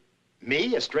stranger?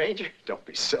 Me, a stranger? Don't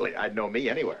be silly. I'd know me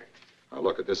anywhere. Now,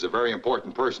 look, this is a very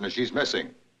important person and she's missing.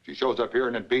 She shows up here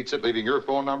and then beats it, leaving your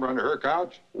phone number under her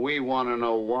couch? We want to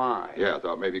know why. Yeah, I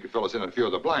thought maybe you could fill us in on a few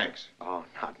of the blanks. Oh,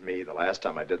 not me. The last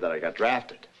time I did that, I got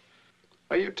drafted.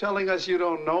 Are you telling us you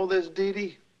don't know this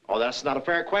Didi? Oh, that's not a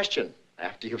fair question.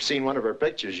 After you've seen one of her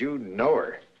pictures, you know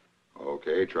her.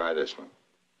 Okay, try this one.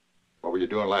 What were you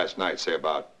doing last night, say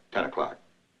about 10 o'clock?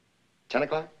 10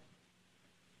 o'clock?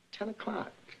 10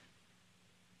 o'clock.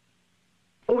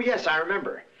 Oh, yes, I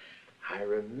remember.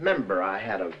 I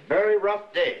had a very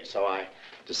rough day, so I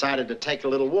decided to take a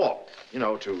little walk, you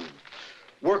know, to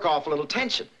work off a little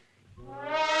tension.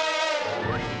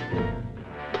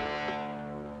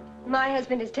 My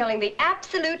husband is telling the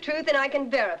absolute truth, and I can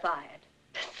verify it.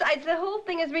 Besides, the whole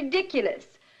thing is ridiculous.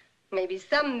 Maybe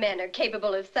some men are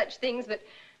capable of such things, but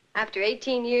after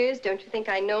 18 years, don't you think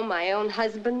I know my own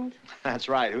husband? That's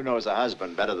right. Who knows a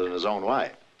husband better than his own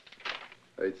wife?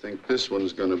 I think this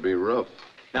one's going to be rough.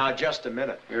 Now, just a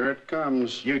minute. Here it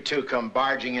comes. You two come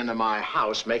barging into my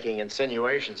house, making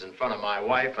insinuations in front of my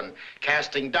wife and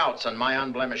casting doubts on my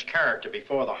unblemished character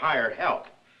before the hired help.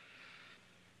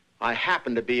 I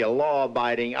happen to be a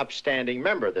law-abiding, upstanding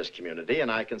member of this community,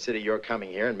 and I consider your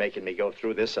coming here and making me go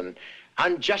through this an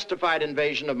unjustified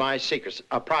invasion of my secrecy,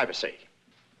 privacy.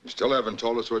 You still haven't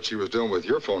told us what she was doing with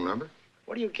your phone number.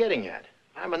 What are you getting at?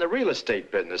 I'm in the real estate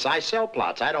business. I sell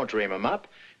plots. I don't dream them up.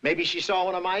 Maybe she saw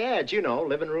one of my ads, you know,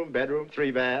 living room, bedroom,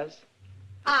 3 baths.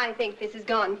 I think this has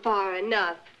gone far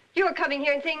enough. You're coming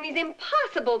here and saying these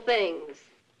impossible things.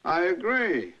 I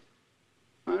agree.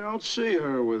 I don't see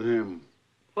her with him.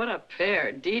 What a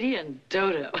pair, Didi and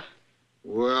Dodo.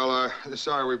 Well,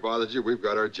 sorry we bothered you. We've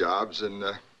got our jobs, and,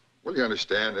 well, you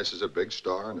understand this is a big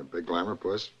star and a big glamour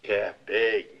puss. Yeah,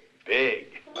 big, big.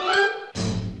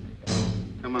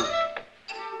 Come on.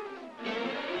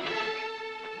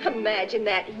 Imagine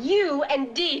that, you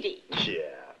and Didi.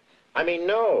 Yeah. I mean,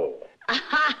 no.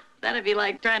 Aha! That'd be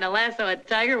like trying to lasso a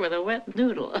tiger with a wet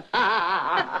noodle.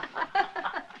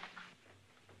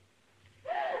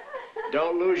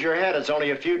 Don't lose your head. It's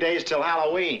only a few days till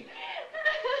Halloween.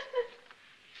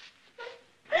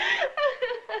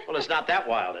 Well, it's not that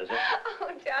wild, is it?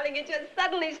 Oh, darling, it just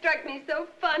suddenly struck me so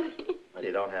funny. Well,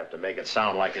 you don't have to make it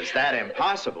sound like it's that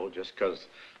impossible. Just because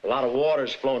a lot of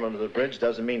water's flown under the bridge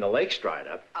doesn't mean the lake's dried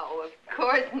up. Oh, of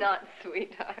course not,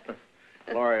 sweetheart.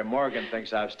 Gloria Morgan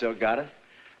thinks I've still got it.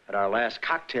 At our last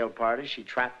cocktail party, she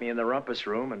trapped me in the rumpus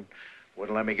room and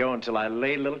wouldn't let me go until I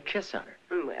laid a little kiss on her.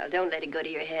 Well, don't let it go to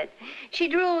your head. She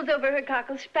drools over her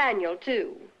cocker spaniel,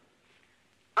 too.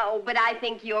 Oh, but I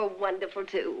think you're wonderful,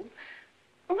 too.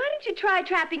 Why don't you try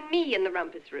trapping me in the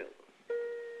rumpus room?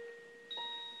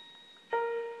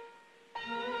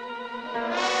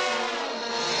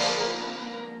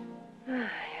 You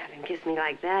haven't kissed me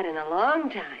like that in a long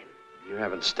time. You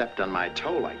haven't stepped on my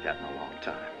toe like that in a long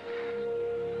time.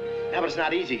 Yeah, but it's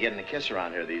not easy getting a kiss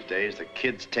around here these days. The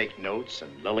kids take notes,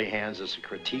 and Lily hands us a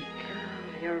critique.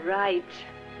 Oh, you're right.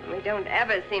 We don't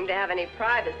ever seem to have any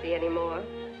privacy anymore.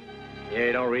 Yeah,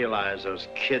 you don't realize those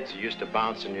kids who used to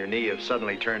bounce on your knee have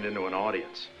suddenly turned into an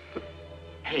audience.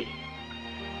 Hey,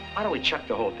 why don't we chuck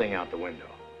the whole thing out the window?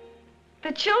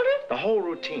 The children? The whole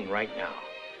routine right now.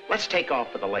 Let's take off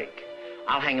for the lake.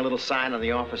 I'll hang a little sign on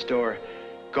the office door,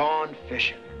 "Gone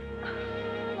fishing."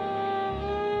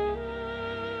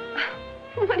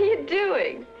 What are you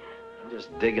doing? I'm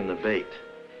just digging the bait.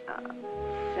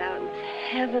 Sounds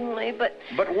heavenly, but...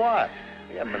 But what?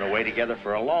 We haven't been away together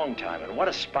for a long time, and what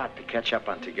a spot to catch up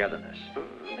on togetherness.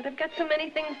 But I've got so many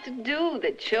things to do.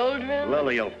 The children...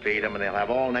 Lily will feed them, and they'll have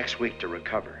all next week to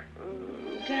recover.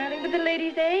 Darling, with the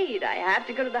ladies' aid, I have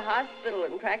to go to the hospital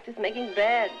and practice making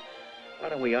beds. Why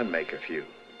don't we unmake a few?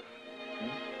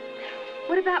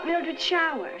 What about Mildred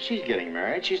Shower? She's getting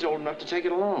married. She's old enough to take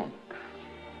it alone.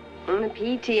 The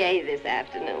PTA this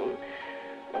afternoon.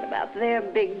 What about their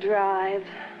big drive?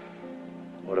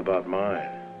 What about mine?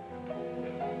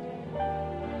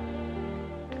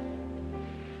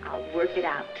 I'll work it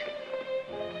out.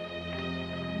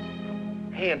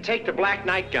 Hey, and take the black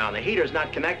nightgown. The heater's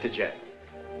not connected yet.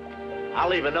 I'll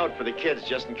leave a note for the kids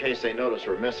just in case they notice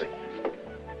we're missing.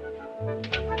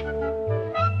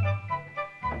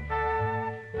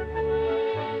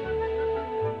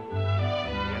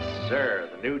 Yes, sir.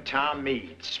 The new Tom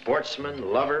Meade.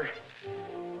 Sportsman, lover.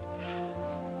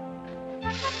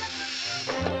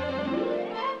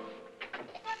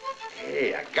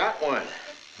 Hey, I got one.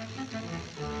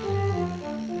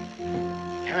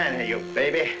 Come in here, you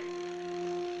baby.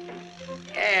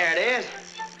 There it is.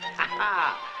 Ha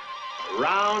ha.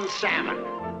 Round salmon.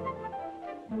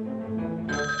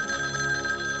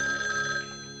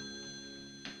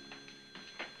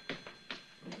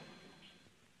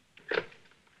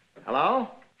 Hello?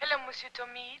 Hello, Monsieur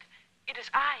Tom Meade. It is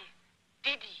I,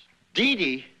 Didi.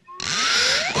 Didi?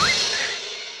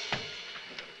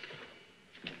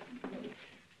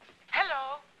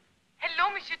 Hello.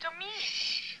 Hello, Monsieur Tom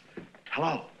Meade.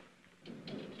 Hello?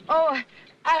 Oh,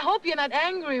 I hope you're not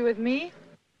angry with me.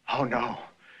 Oh, no.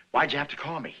 Why'd you have to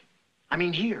call me? I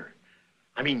mean, here.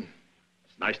 I mean,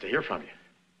 it's nice to hear from you.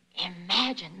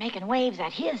 Imagine making waves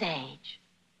at his age.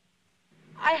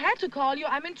 I had to call you.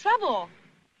 I'm in trouble.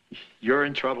 You're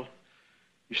in trouble?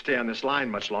 You stay on this line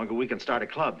much longer, we can start a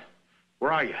club.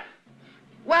 Where are you?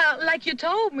 Well, like you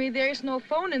told me, there is no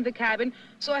phone in the cabin,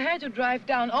 so I had to drive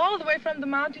down all the way from the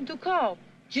mountain to call.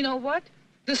 Do you know what?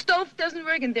 The stove doesn't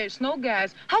work and there's no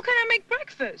gas. How can I make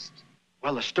breakfast?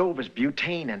 Well, the stove is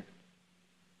butane and...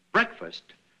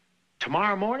 Breakfast?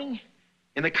 Tomorrow morning?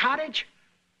 In the cottage?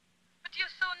 But you're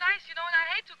so nice, you know, and I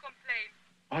hate to complain.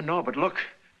 Oh, no, but look,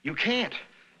 you can't.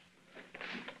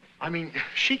 I mean,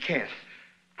 she can't.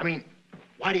 I mean,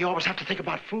 why do you always have to think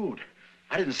about food?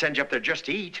 I didn't send you up there just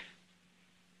to eat.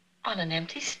 On an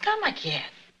empty stomach yet.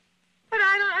 But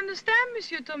I don't understand,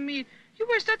 Monsieur Tom Meade. You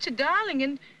were such a darling,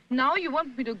 and now you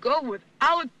want me to go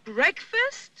without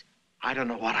breakfast? I don't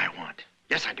know what I want.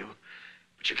 Yes, I do.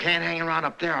 But you can't hang around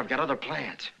up there. I've got other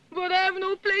plans. But I have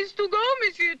no place to go,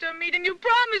 Monsieur Tom Meade, and you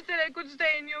promised that I could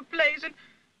stay in your place, and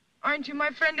aren't you my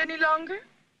friend any longer?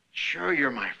 Sure,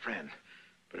 you're my friend.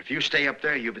 But if you stay up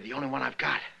there, you'll be the only one I've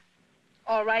got.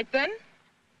 All right, then.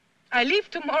 I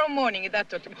leave tomorrow morning, if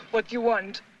that's what you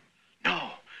want.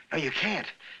 No, you can't.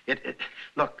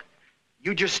 Look,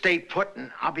 you just stay put,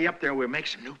 and I'll be up there. We'll make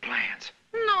some new plans.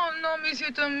 No,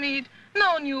 Monsieur Tom Meade.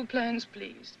 No new plans,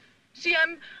 please. See,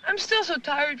 I'm still so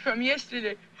tired from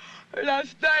yesterday,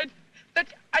 last night, that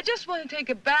I just want to take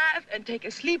a bath and take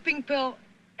a sleeping pill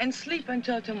and sleep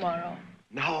until tomorrow.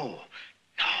 No.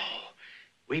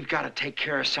 We've got to take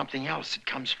care of something else that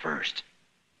comes first.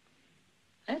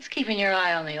 That's keeping your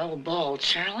eye on the old ball,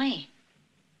 Charlie.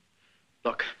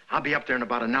 Look, I'll be up there in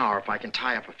about an hour if I can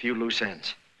tie up a few loose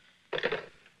ends.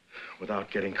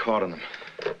 Without getting caught in them.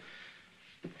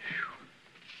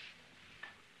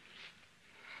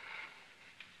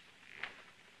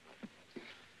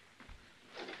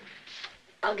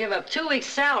 I'll give up 2 weeks'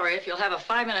 salary if you'll have a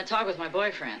 5-minute talk with my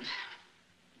boyfriend.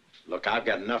 Look, I've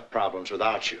got enough problems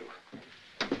without you.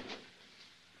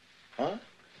 Huh?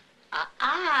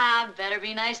 Better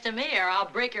be nice to me or I'll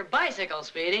break your bicycle,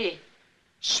 Speedy.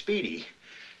 Speedy?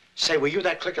 Say, were you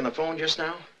that click on the phone just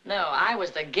now? No, I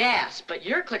was the gas, but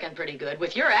you're clicking pretty good.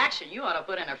 With your action, you ought to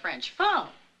put in a French phone.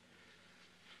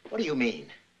 What do you mean?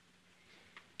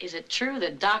 Is it true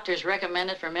that doctors recommend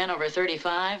it for men over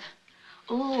 35?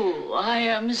 Ooh, I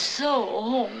am so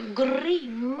hungry.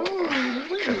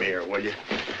 Come here, will you?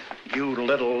 You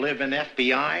little living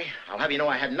FBI. I'll have you know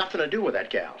I had nothing to do with that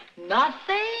gal.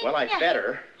 Nothing? Well, I fed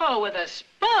her. Oh, with a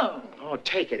spoon. Oh,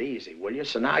 take it easy, will you?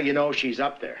 So now you know she's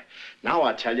up there. Now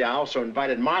I'll tell you, I also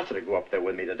invited Martha to go up there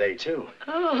with me today, too.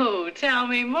 Oh, tell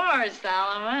me more,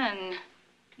 Solomon.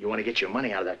 You want to get your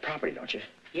money out of that property, don't you?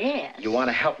 Yes. You want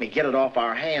to help me get it off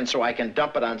our hands so I can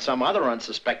dump it on some other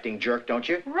unsuspecting jerk, don't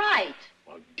you? Right.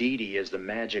 Well, Didi is the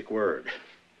magic word.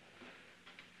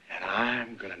 And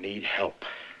I'm gonna need help.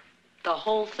 The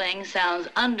whole thing sounds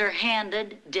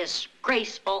underhanded,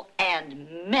 disgraceful, and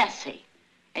messy.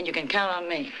 And you can count on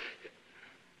me.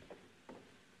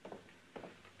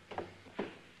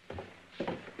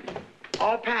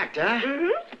 All packed, huh?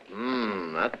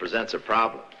 Mm-hmm. That presents a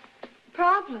problem.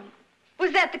 Problem?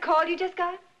 Was that the call you just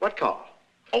got? What call?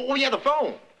 Oh, yeah, the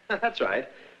phone. That's right.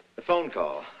 The phone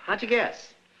call. How'd you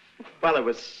guess? Well, it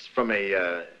was from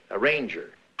a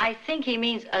ranger. I think he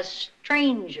means a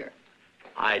stranger.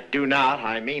 I do not.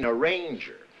 I mean a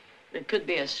ranger. It could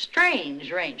be a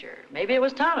strange ranger. Maybe it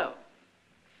was Tonto.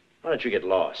 Why don't you get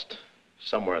lost?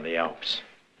 Somewhere in the Alps.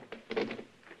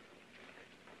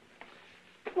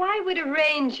 Why would a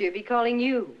ranger be calling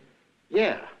you?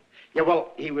 Yeah. Yeah,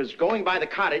 well, he was going by the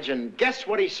cottage, and guess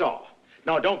what he saw?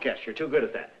 No, don't guess. You're too good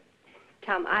at that.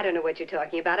 Tom, I don't know what you're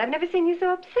talking about. I've never seen you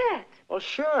so upset. Well,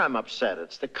 sure I'm upset.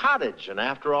 It's the cottage, and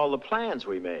after all the plans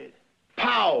we made.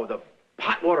 Pow! The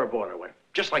hot water boiler went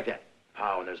just like that.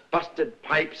 Pow, and there's busted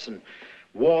pipes and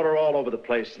water all over the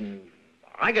place, and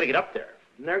I gotta get up there.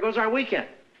 And there goes our weekend.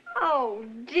 Oh,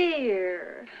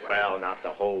 dear. Well, not the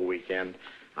whole weekend.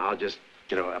 I'll just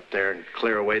get up there and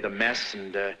clear away the mess,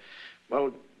 and,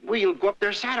 well, we'll go up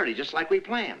there Saturday, just like we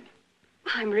planned.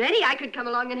 I'm ready. I could come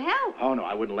along and help. Oh, no,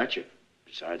 I wouldn't let you.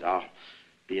 Besides, I'll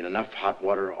be in enough hot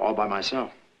water all by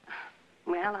myself.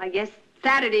 Well, I guess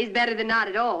Saturday's better than not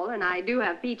at all, and I do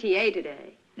have PTA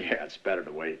today. Yeah, it's better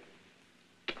to wait.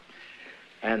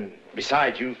 And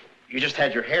besides, you just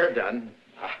had your hair done.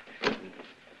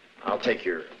 I'll take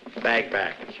your bag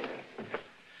back.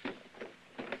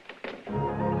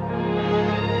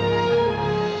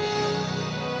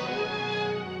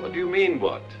 What do you mean,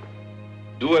 what?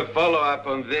 Do a follow-up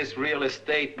on this real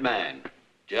estate man.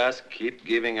 Just keep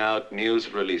giving out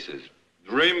news releases.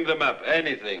 Dream them up,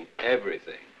 anything,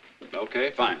 everything.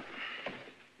 Okay, fine.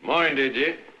 Morning,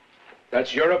 Didi.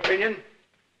 That's your opinion?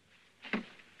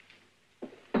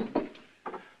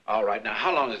 All right, now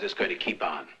how long is this going to keep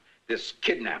on? This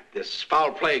kidnap, this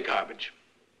foul play garbage?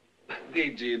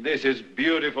 Didi, this is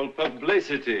beautiful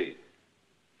publicity.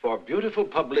 For beautiful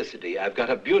publicity, I've got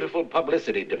a beautiful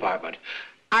publicity department.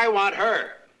 I want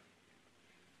her.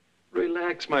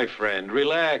 Relax, my friend,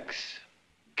 relax.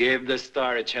 Give the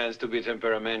star a chance to be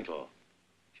temperamental.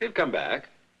 She'll come back.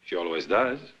 She always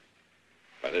does.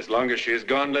 But as long as she's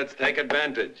gone, let's take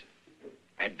advantage.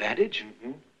 Advantage?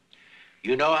 Mm-hmm.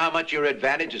 You know how much your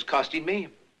advantage is costing me?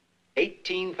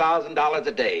 $18,000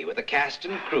 a day with a cast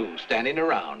and crew standing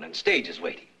around and stages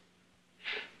waiting.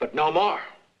 But no more.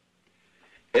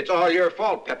 It's all your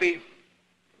fault, Pepe.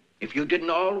 If you didn't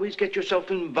always get yourself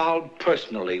involved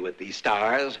personally with these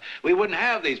stars, we wouldn't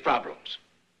have these problems.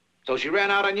 So she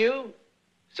ran out on you,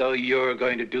 so you're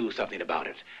going to do something about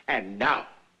it. And now,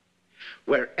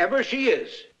 wherever she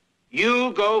is,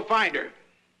 you go find her.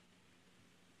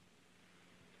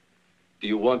 Do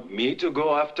you want me to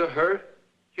go after her?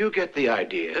 You get the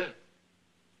idea.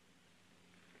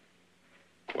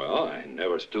 Well, I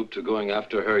never stooped to going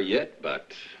after her yet,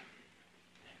 but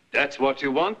that's what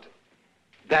you want?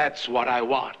 That's what I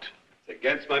want. It's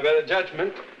against my better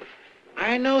judgment.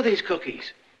 I know these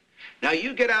cookies. Now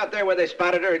you get out there where they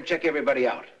spotted her and check everybody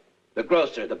out. The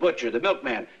grocer, the butcher, the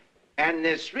milkman, and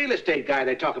this real estate guy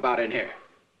they talk about in here.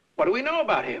 What do we know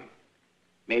about him?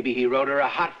 Maybe he wrote her a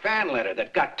hot fan letter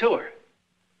that got to her.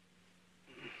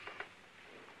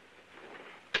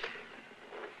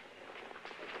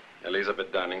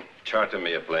 Elizabeth, darling, charter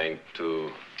me a plane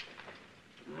to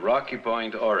Rocky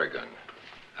Point, Oregon.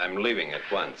 I'm leaving at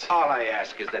once. All I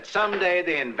ask is that someday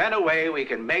they invent a way we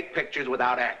can make pictures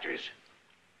without actors.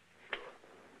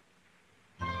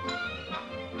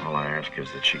 All I ask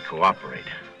is that she cooperate.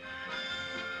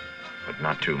 But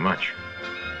not too much.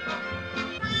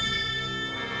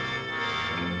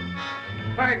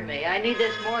 Pardon me, I need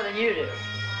this more than you do.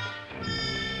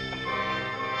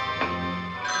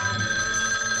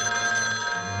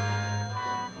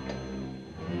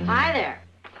 Hi there.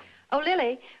 Oh,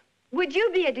 Lily, would you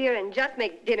be a dear and just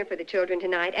make dinner for the children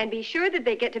tonight and be sure that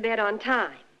they get to bed on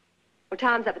time? Well,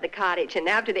 Tom's up at the cottage, and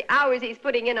after the hours he's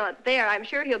putting in out there, I'm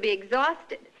sure he'll be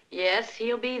exhausted. Yes,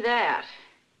 he'll be that.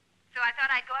 So I thought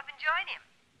I'd go up and join him.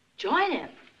 Join him?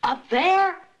 Up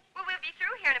there? Well, we'll be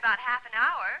through here in about half an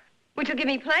hour, which will give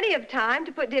me plenty of time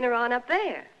to put dinner on up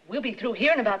there. We'll be through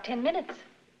here in about 10 minutes.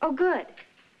 Oh, good.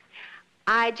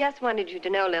 I just wanted you to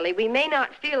know, Lily, we may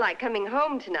not feel like coming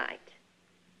home tonight.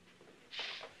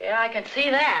 Yeah, I can see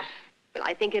that. Well,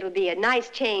 I think it'll be a nice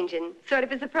change and sort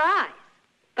of a surprise.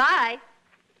 Bye.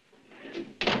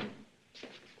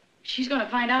 She's going to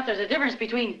find out there's a difference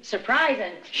between surprise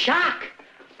and shock.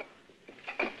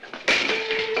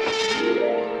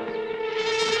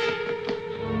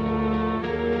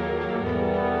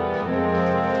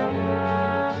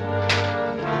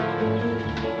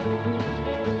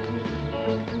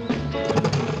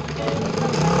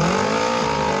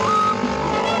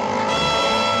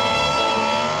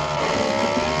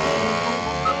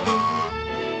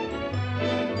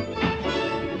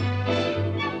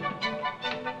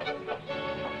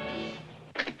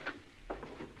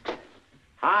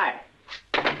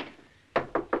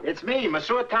 It's me,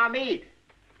 Monsieur Tom Meade.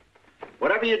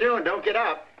 Whatever you're doing, don't get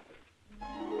up.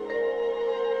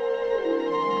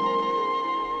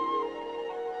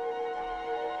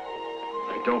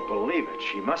 I don't believe it.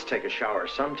 She must take a shower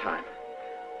sometime.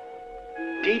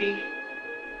 Didi.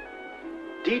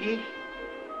 Didi.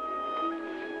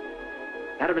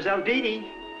 Mademoiselle Didi.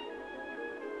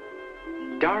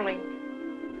 Darling.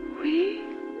 Oui?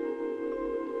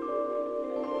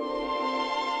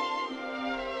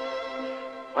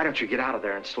 Why don't you get out of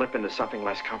there and slip into something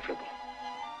less comfortable?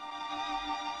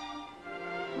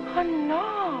 Oh,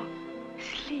 no.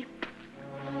 Sleep.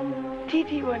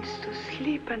 Didi wants to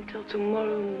sleep until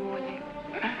tomorrow morning.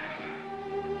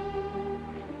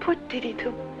 Put Didi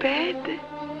to bed.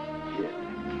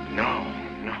 No,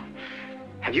 no.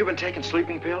 Have you been taking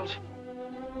sleeping pills?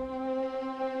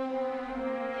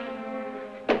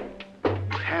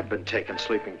 You have been taking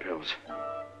sleeping pills.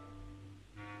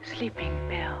 Sleeping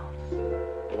pills.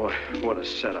 Boy, what a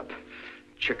setup.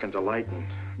 Chicken Delight and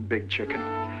Big Chicken.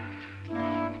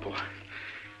 Boy,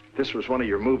 if this was one of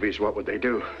your movies, what would they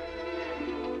do?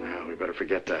 Well, we better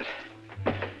forget that.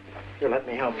 Here, let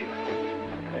me help you.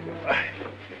 There you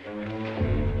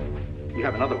go. You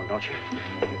have another one, don't you?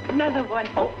 Another one.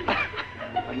 Oh,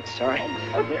 I'm sorry.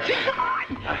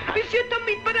 Monsieur Tom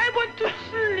Meade, but I want to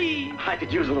sleep. I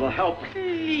could use a little help.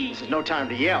 Sleep. This is no time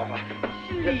to yell.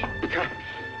 Sleep.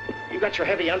 You got your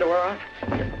heavy underwear on?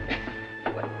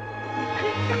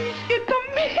 Monsieur Tom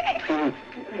Meade.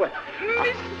 What?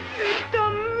 Monsieur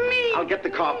Tom Meade. I'll get the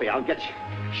coffee. I'll get you.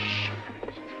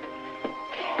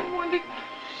 I want to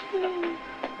sleep.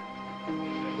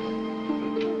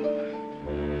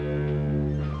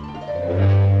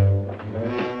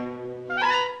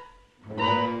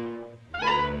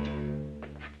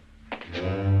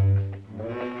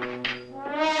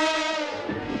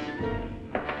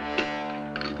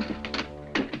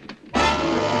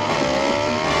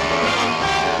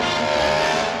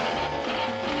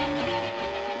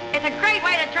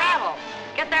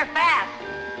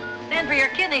 For your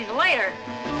kidneys later.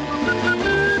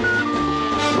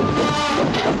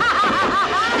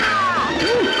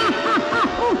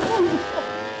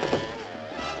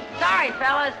 Sorry,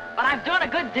 fellas, but I'm doing a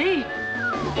good deed.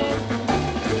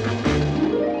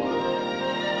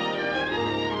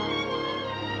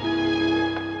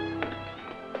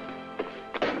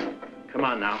 Come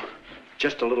on now.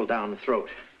 Just a little down the throat.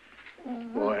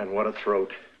 Boy, and what a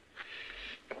throat.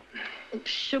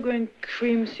 Sugar and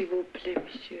cream, s'il vous plaît,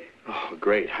 monsieur. Oh,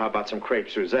 great. How about some crepe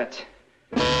Suzettes?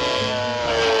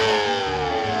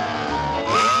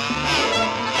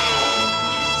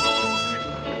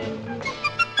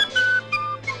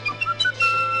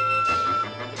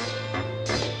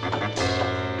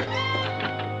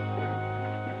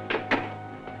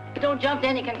 Don't jump to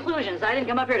any conclusions. I didn't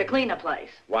come up here to clean the place.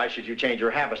 Why should you change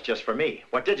your habits just for me?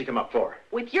 What did you come up for?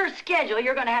 With your schedule,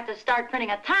 you're going to have to start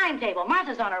printing a timetable.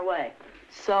 Martha's on her way.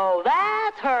 So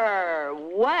that's her.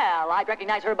 Well, I'd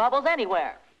recognize her bubbles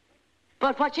anywhere.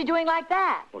 But what's she doing like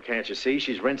that? Well, can't you see?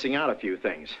 She's rinsing out a few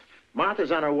things.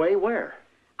 Martha's on her way where?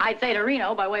 I'd say to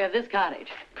Reno by way of this cottage.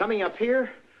 Coming up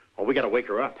here? Oh, we gotta wake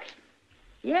her up.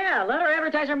 Yeah, let her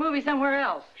advertise her movie somewhere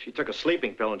else. She took a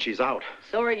sleeping pill and she's out.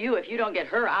 So are you if you don't get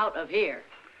her out of here.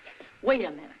 Wait a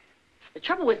minute. The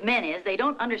trouble with men is they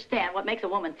don't understand what makes a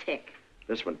woman tick.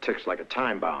 This one ticks like a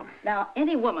time bomb. Now,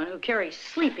 any woman who carries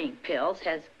sleeping pills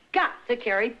has got to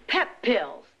carry pep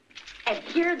pills. And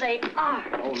here they are.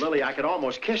 Oh, Lily, I could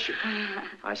almost kiss you.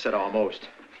 I said almost.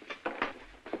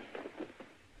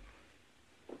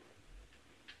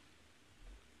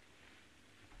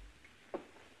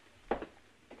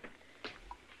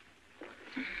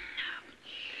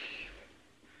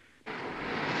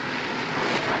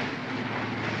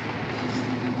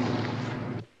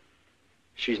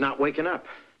 She's not waking up.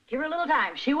 Give her a little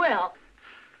time. She will.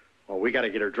 Well, we got to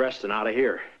get her dressed and out of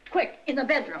here. Quick, in the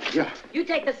bedroom. Yeah. You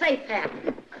take the safe hat.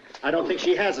 I don't think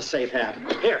she has a safe hat.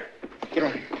 Here. Get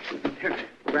on. Here.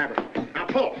 Grab her. Now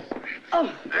pull.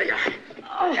 Oh. There you are.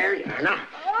 Oh. There you are. Now.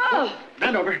 Oh.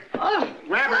 Bend over. Oh.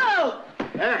 Grab her. Oh.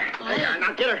 There. There you are.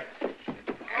 Now get her.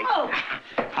 Oh.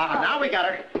 Now we got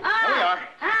her. There we are.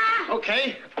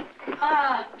 Okay.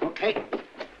 Okay.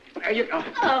 There you go.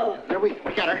 Oh. There we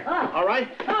got her. All right?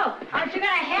 Oh, aren't you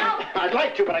going to help? I'd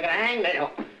like to, but I got a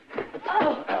hangnail.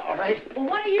 Oh. All right. Well,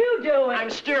 what are you doing? I'm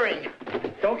steering.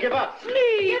 Don't give up.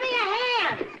 Please. Give me a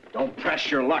hand. Don't press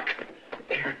your luck.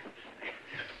 There.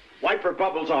 Wipe her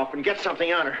bubbles off and get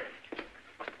something on her.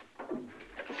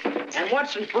 And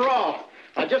once and for all,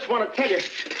 I just want to tell you,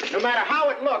 no matter how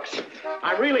it looks,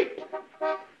 I'm really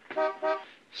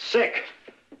sick.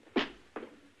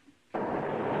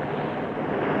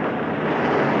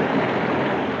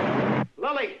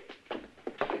 Lily,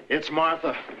 it's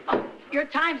Martha. Oh, your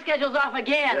time schedule's off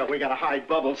again. Yeah, we gotta hide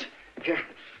bubbles. Here,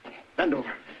 bend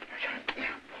over.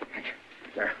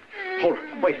 There. Hold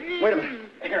her. Wait a minute.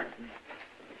 Here.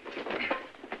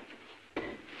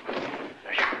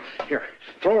 Here,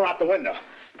 throw her out the window.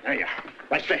 There you are.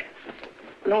 Right straight.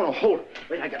 No, hold her.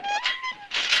 Wait, I got it.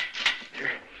 Here,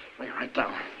 lay her right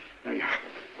down. There you are.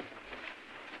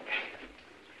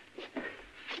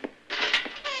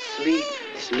 Sleep,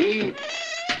 sleep.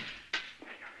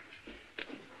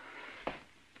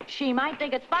 She might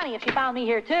think it's funny if she found me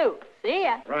here, too. See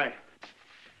ya. Right.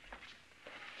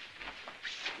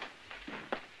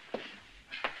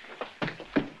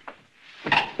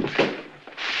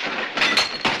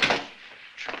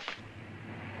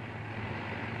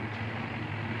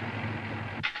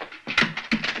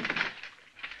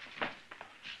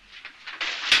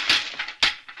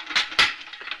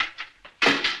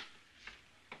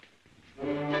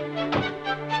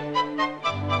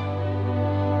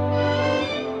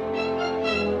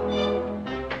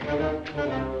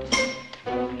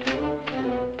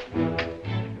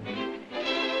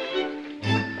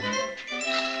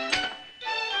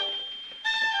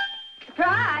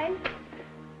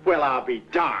 Well, I'll be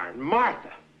darned.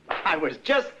 Martha, I was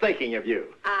just thinking of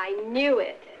you. I knew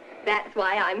it. That's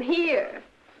why I'm here.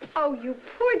 Oh, you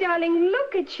poor darling,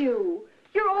 look at you.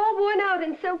 You're all worn out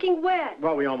and soaking wet.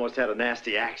 Well, we almost had a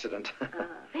nasty accident.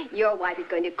 Your wife is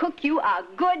going to cook you a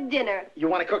good dinner. You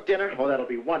want to cook dinner? Oh, that'll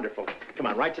be wonderful. Come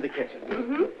on, right to the kitchen.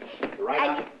 Mm-hmm. Right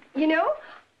out. You know,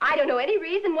 I don't know any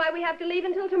reason why we have to leave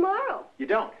until tomorrow. You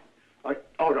don't?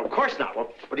 Oh, no, of course not.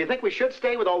 Well, do you think we should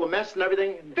stay with all the mess and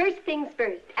everything? First things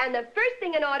first. And the first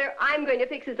thing in order I'm going to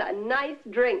fix is a nice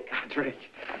drink. A drink?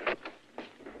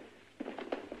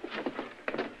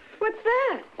 What's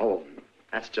that? Oh,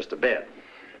 that's just a bed.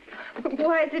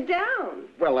 Why is it down?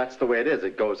 Well, that's the way it is.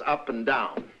 It goes up and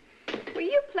down. Were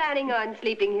you planning on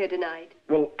sleeping here tonight?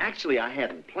 Well, actually, I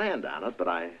hadn't planned on it, but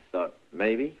I thought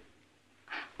maybe.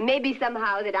 Maybe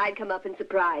somehow that I'd come up and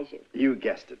surprise you. You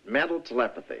guessed it. Mental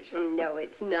telepathy. No,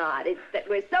 it's not. It's that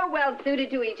we're so well suited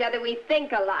to each other, we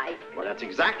think alike. Well, that's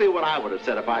exactly what I would have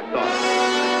said if I'd thought.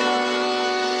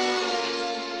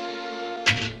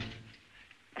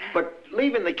 But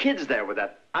leaving the kids there with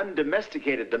that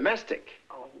undomesticated domestic.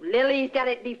 Oh, Lily's done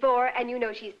it before, and you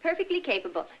know she's perfectly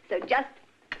capable. So just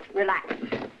relax.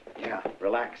 Yeah,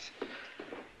 relax.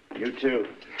 You too.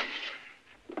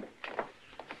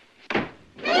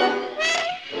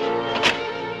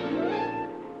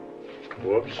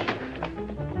 Whoops.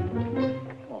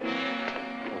 Oh,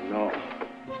 no.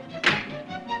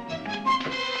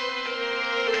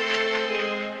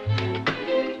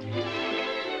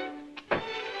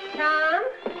 Tom?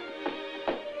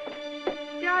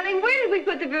 Darling, where did we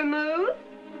put the vermouth?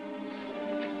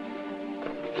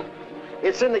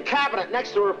 It's in the cabinet next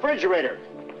to the refrigerator.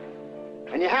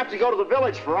 And you have to go to the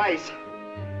village for ice.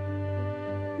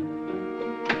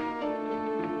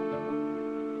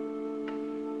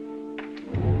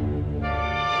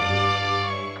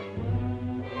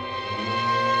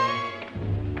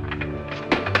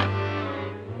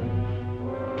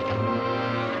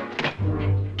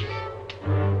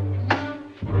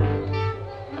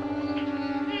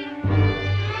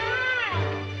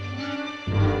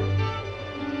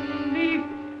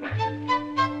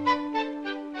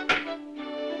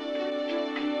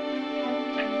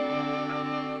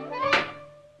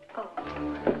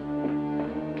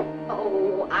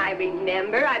 I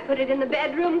remember. I put it in the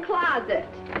bedroom closet.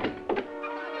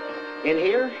 In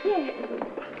here? Yes.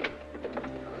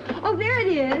 Oh, there it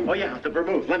is. Oh, yeah, the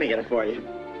vermouth. Let me get it for you.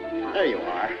 There you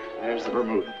are. There's the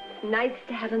vermouth. Nice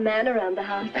to have a man around the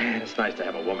house. It's nice to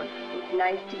have a woman. It's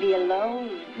nice to be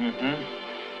alone. Mm-hmm.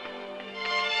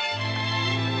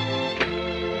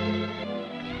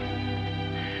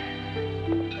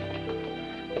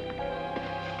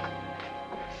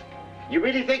 You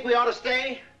really think we ought to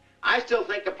stay? I still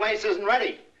think the place isn't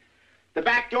ready. The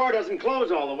back door doesn't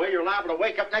close all the way. You're liable to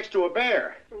wake up next to a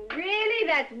bear. Really?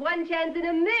 That's one chance in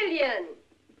a million.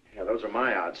 Yeah, those are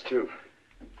my odds, too.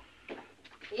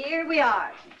 Here we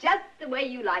are. Just the way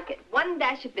you like it. One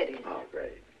dash of bitters. Oh,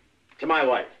 great. To my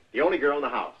wife, the only girl in the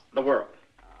house, the world.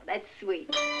 Oh, that's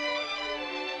sweet.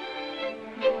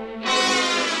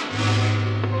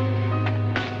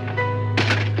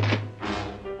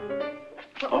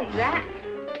 What was that?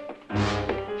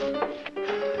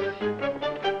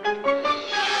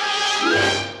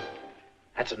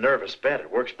 That's a nervous bed.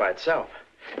 It works by itself.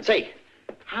 Say,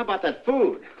 how about that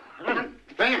food? I'm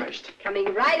famished.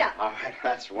 Coming right up. All right,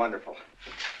 that's wonderful.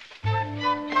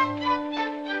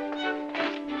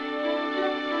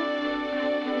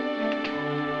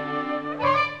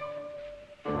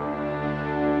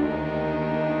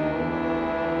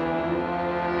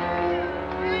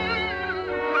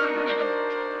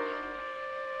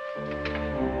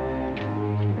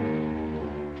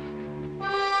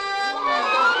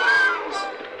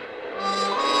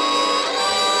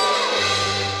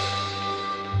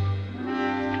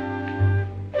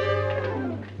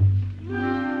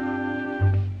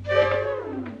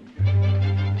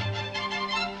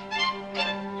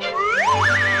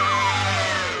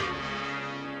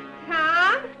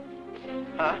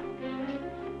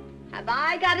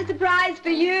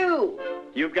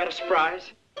 You've got a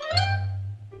surprise?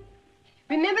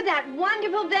 Remember that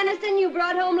wonderful venison you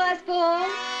brought home last fall?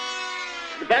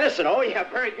 The venison? Oh, yeah,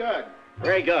 very good.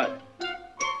 Very good.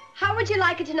 How would you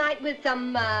like it tonight with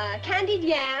some candied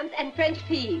yams and French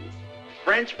peas?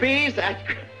 French peas? That's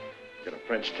great. Got a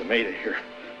French tomato here.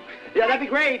 Yeah, that'd be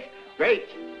great. Great.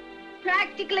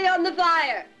 Practically on the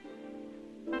fire.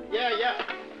 Yeah.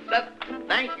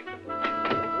 Thank you.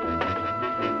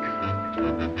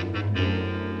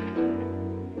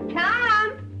 Tom,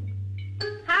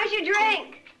 how's your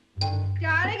drink?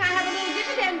 Darling, I have a little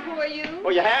dividend for you. Oh,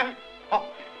 you have? Oh,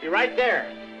 you're right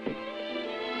there.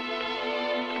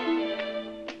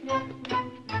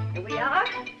 Here we are.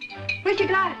 Where's your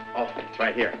glass? Oh, it's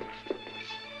right here.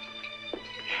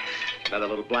 Another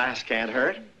little blast can't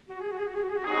hurt.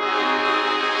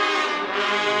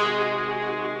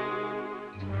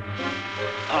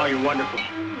 Oh, you're wonderful.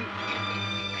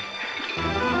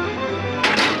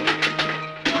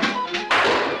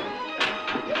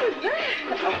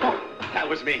 Oh, that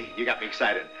was me. You got me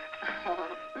excited. Oh,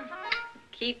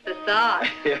 keep the thought.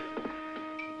 Yeah.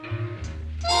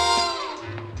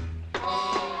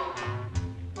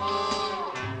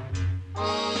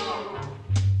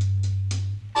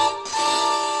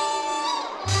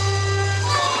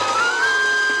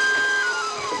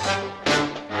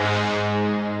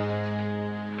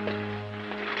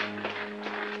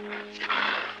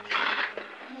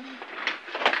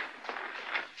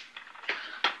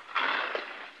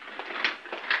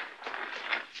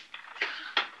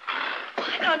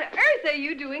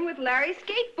 Larry's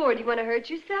skateboard. You want to hurt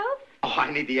yourself? Oh, I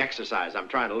need the exercise. I'm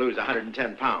trying to lose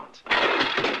 110 pounds.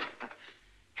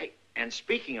 Hey, and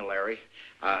speaking of Larry,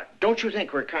 don't you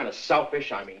think we're kind of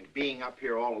selfish? I mean, being up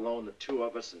here all alone, the two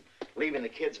of us, and leaving the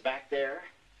kids back there?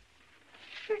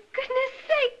 For goodness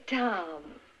sake, Tom.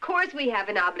 Of course we have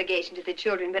an obligation to the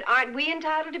children, but aren't we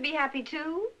entitled to be happy,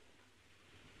 too?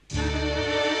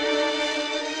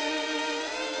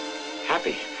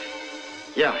 Happy?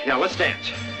 Yeah, let's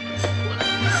dance.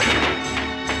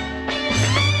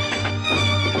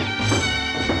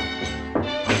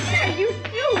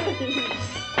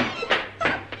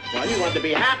 Well, you want to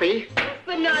be happy.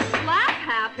 But not slap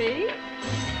happy.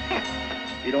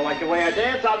 If you don't like the way I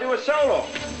dance, I'll do a solo.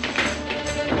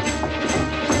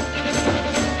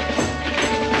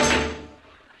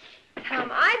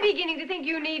 Tom, I'm beginning to think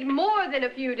you need more than a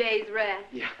few days' rest.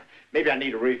 Yeah, maybe I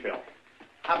need a refill.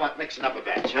 How about mixing up a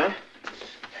batch, huh?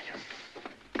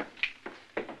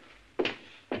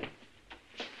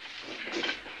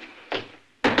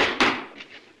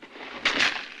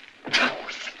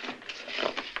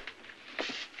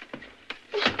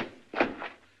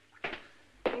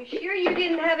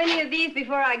 Have any of these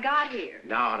before I got here?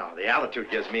 No, the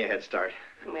altitude gives me a head start.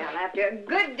 Well, after a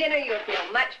good dinner, you'll feel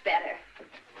much better.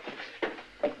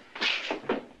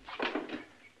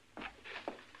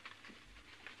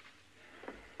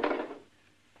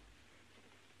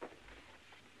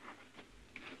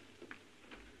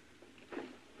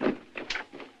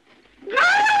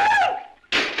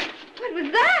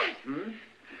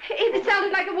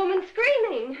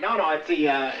 no,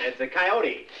 it's a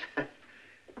coyote.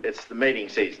 It's the mating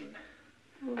season.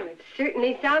 Oh, it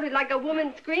certainly sounded like a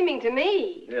woman screaming to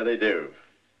me. Yeah, they do.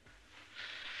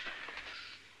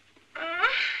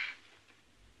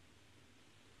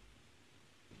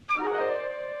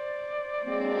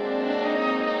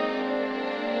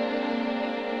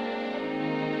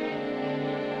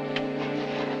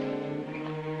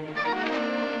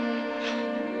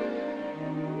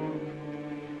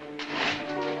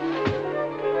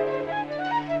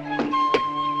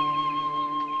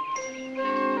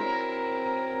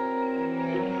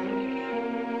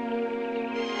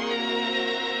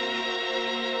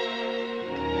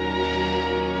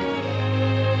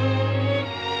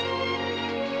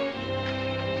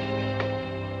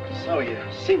 So you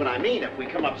see what I mean? If we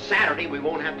come up Saturday, we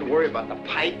won't have to worry about the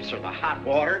pipes or the hot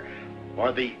water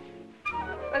or the...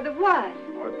 Or the what?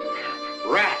 Or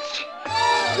rats.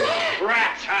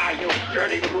 Rats! Ah, you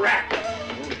dirty rat!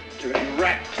 You dirty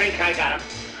rat! Think I got him.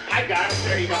 I got him.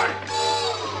 There you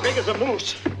are. Big as a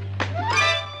moose.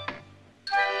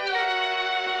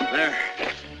 There.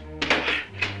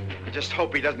 I just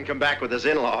hope he doesn't come back with his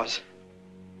in-laws.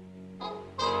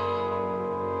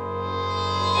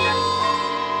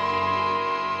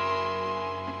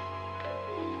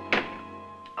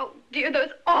 Dear, those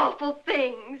awful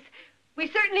things. We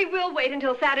certainly will wait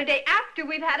until Saturday after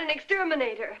we've had an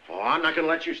exterminator. Oh, I'm not going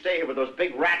to let you stay here with those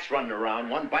big rats running around,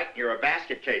 one biting your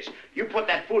basket case. You put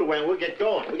that food away and we'll get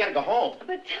going. We got to go home.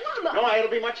 But, Tom... No, it'll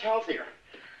be much healthier.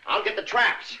 I'll get the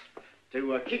traps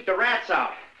to keep the rats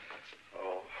out.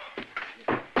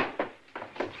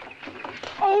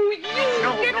 Oh, you get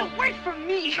No. away from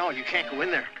me! No, you can't go in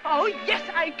there. Oh, yes,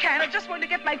 I can. I just want to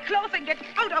get my clothes and get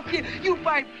out of here. You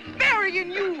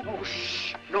barbarian, you! Oh,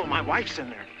 shh. No, my wife's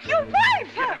in there. Your wife?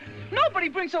 Huh? Nobody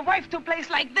brings a wife to a place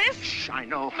like this. Shh, I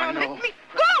know. Let me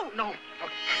go! No.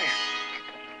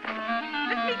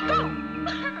 Let me go!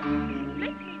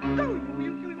 Let me go,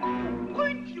 you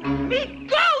hurt you. Let me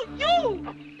go, you!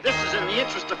 This is in the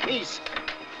interest of peace.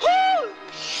 Oh!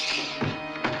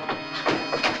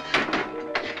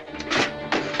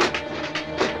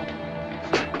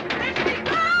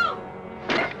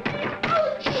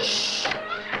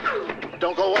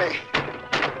 Don't go away.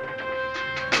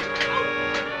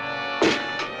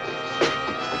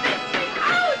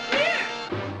 Out here!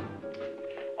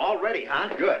 Already, huh?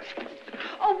 Good.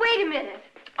 Oh, wait a minute.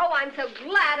 Oh, I'm so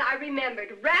glad I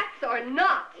remembered. Rats or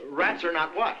not. Rats are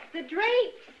not what? The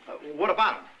drapes. What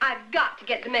about them? I've got to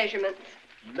get the measurements.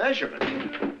 Measurement?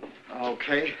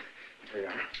 Okay. Here you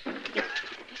are.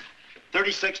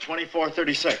 36, 24,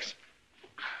 36.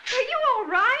 Are you all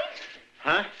right?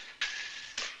 Huh?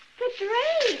 The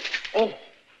drapes.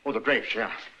 Oh, the drapes,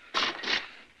 yeah.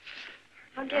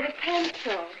 I'll get a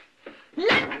pencil.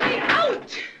 Let me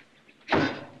out!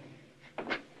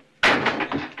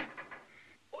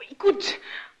 Oh, good.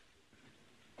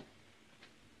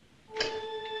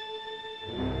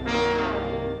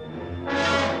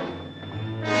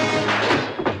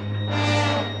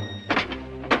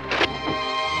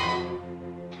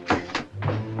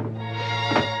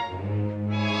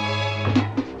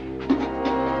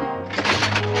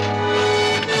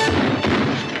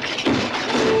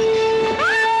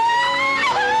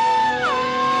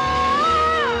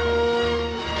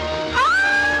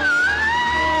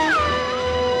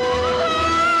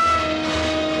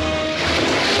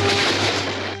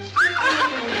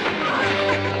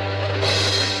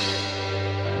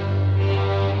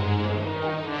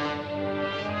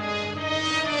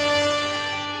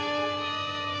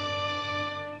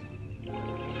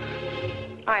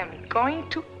 I am going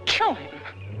to kill him.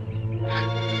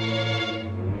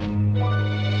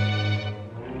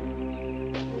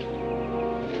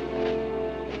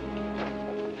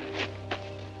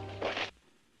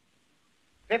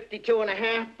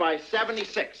 $52.5 by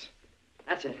 76.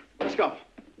 That's it. Let's go.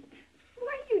 Why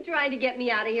are you trying to get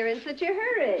me out of here in such a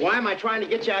hurry? Why am I trying to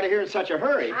get you out of here in such a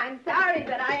hurry? I'm sorry,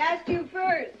 but I asked you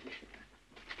first.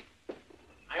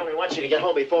 I only want you to get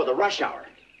home before the rush hour.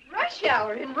 Rush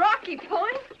hour in Rocky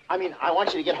Point? I mean, I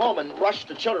want you to get home and rush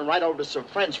the children right over to some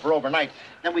friends for overnight.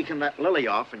 Then we can let Lily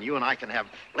off, and you and I can have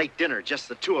late dinner, just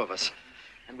the two of us.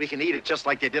 And we can eat it just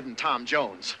like they did in Tom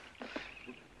Jones.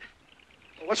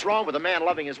 What's wrong with a man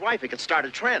loving his wife? It could start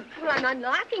a trend. Well, I'm not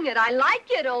knocking it. I like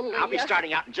it only. I'll be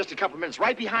starting out in just a couple minutes,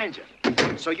 right behind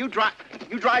you. So you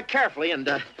drive carefully, and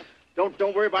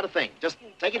don't worry about a thing. Just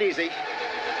take it easy.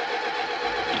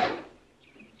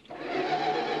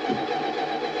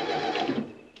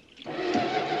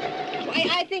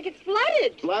 I think it's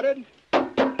flooded. Flooded?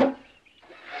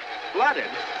 Flooded?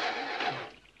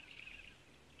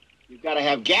 You've got to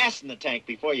have gas in the tank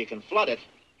before you can flood it.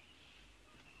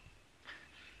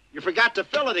 You forgot to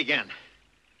fill it again.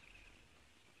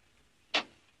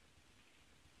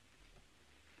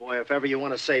 Boy, if ever you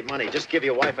want to save money, just give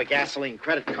your wife a gasoline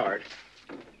credit card.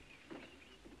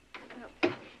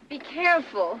 Be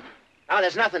careful. Oh,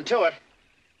 there's nothing to it.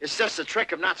 It's just the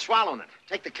trick of not swallowing it.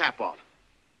 Take the cap off.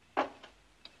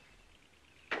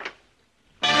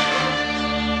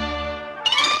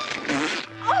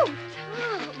 Oh,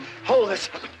 Tom. Hold this.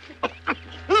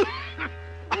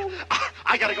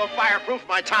 I gotta go fireproof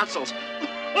my tonsils.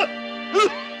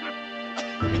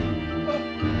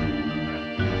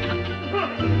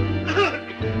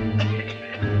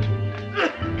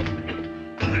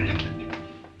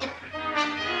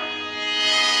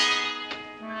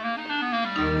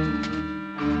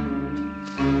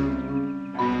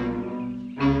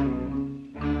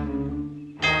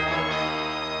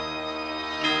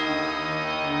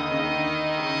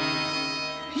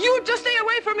 Just stay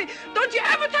away from me. Don't you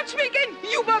ever touch me again,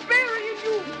 you barbarian,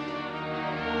 you.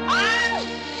 Oh!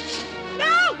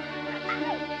 No!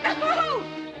 No!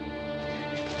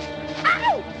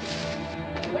 Ow!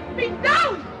 Put me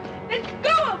down! Let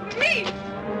go of me!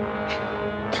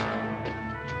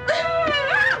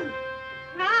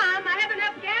 Mom, I have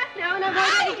enough gas now and I'm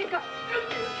ready to go. Don't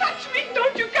you touch me!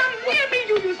 Don't you come near me,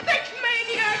 you sex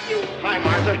maniac, you! Hi,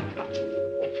 Martha.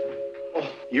 Oh,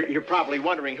 you're probably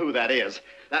wondering who that is.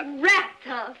 That rat,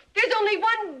 Tom. There's only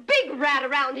one big rat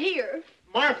around here.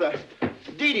 Martha,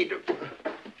 Didi.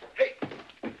 Hey,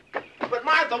 but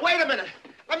Martha, wait a minute.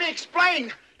 Let me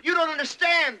explain. You don't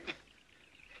understand.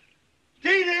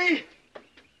 Didi!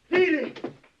 Didi!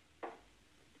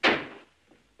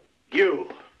 You.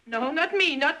 No, not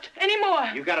me, not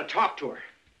anymore. You gotta talk to her.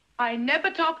 I never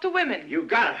talk to women. You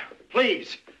gotta.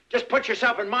 Please. Just put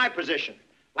yourself in my position.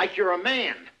 Like you're a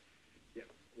man.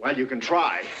 Well, you can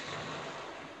try.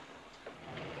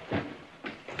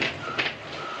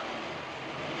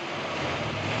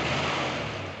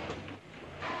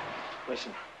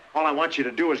 Listen, all I want you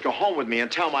to do is go home with me and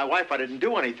tell my wife I didn't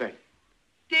do anything.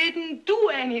 Didn't do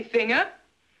anything, huh?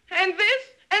 And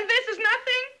this is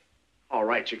nothing? All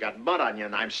right, you got mud on you,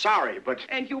 and I'm sorry, but...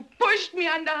 And you pushed me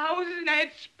under houses, and I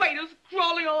had spiders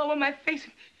crawling all over my face.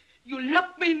 You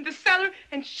locked me in the cellar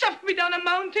and shoved me down a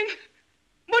mountain.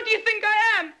 What do you think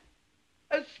I am?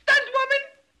 A stunt woman?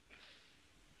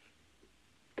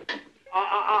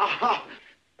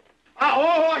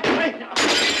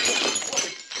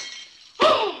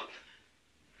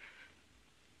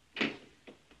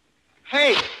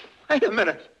 Hey, wait a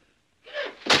minute.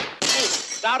 Hey,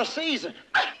 it's out of season.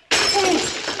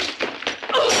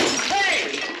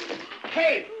 Hey!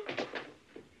 Hey!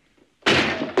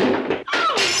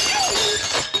 Oh, you!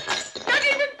 Not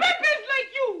even Pepe's like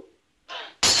you!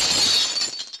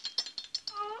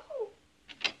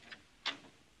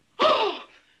 Oh!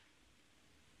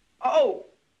 Oh!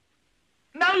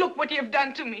 Now look what you've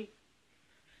done to me.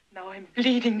 Now I'm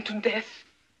bleeding to death.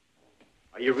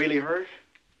 Are you really hurt?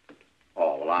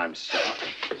 Oh, well, I'm sorry.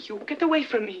 You get away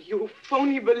from me, you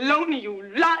phony baloney, you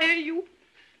liar, you.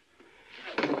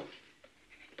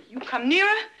 You come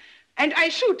nearer, and I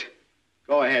shoot.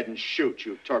 Go ahead and shoot.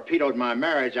 You torpedoed my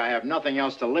marriage. I have nothing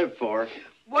else to live for.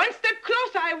 One step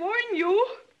closer, I warn you.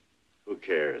 Who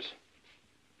cares?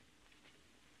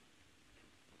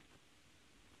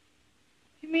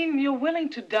 You mean you're willing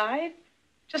to die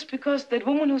just because that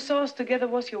woman who saw us together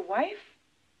was your wife?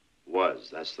 Was,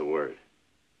 that's the word.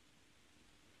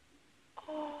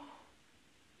 Oh,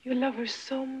 you love her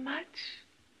so much.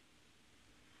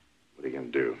 What are you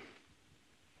going to do?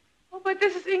 Oh, but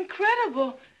this is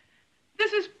incredible.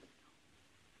 This is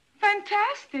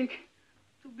fantastic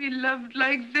to be loved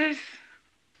like this.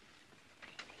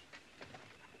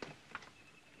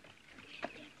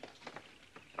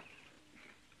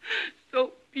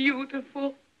 So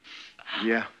beautiful.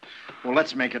 Yeah. Well,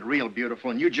 let's make it real beautiful,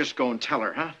 and you just go and tell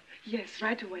her, huh? Yes,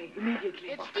 right away, immediately.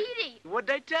 It's Didi. What'd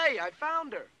they tell you? I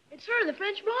found her. It's her, the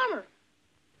French bomber.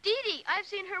 Didi, I've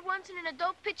seen her once in an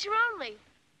adult picture only.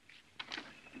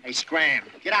 Hey, Scram,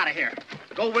 get out of here.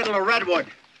 Go whittle a redwood.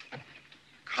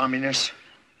 Communists.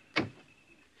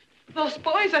 Those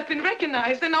boys have been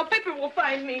recognized, and now Pepe will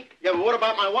find me. Yeah, but what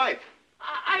about my wife?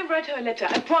 I read her a letter,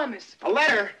 I promise. A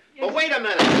letter? Yes. But wait a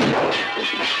minute.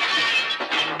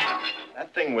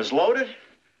 That thing was loaded?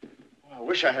 Oh, I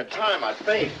wish I had time. I'd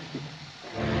faint.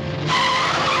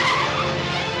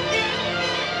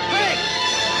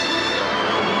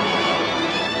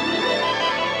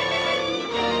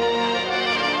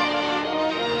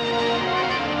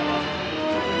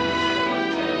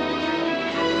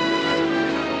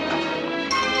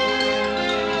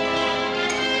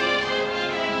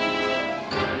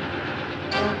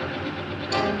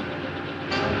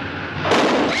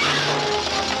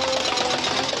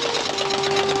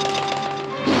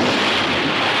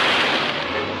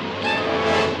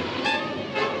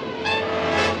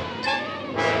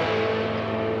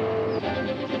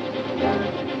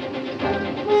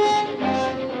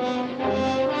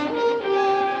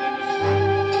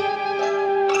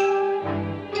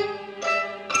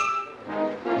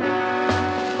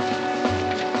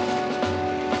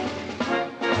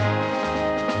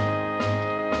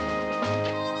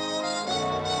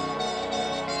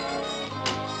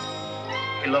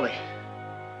 Hey, Lily.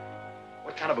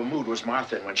 What kind of a mood was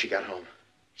Martha in when she got home?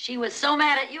 She was so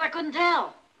mad at you, I couldn't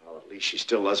tell. Well, at least she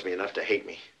still loves me enough to hate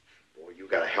me. Boy, you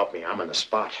gotta help me. I'm in the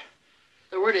spot.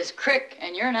 The word is crick,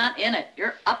 and you're not in it.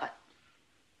 You're up it.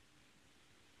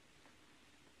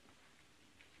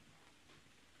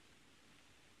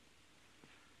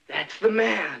 That's the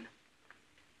man.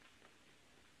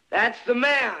 That's the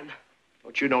man.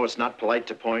 Don't you know it's not polite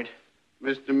to point?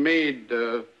 Mr. Meade,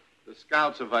 the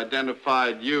scouts have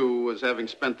identified you as having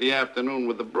spent the afternoon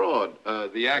with the Broad,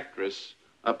 the actress,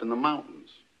 up in the mountains.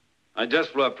 I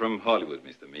just flew up from Hollywood,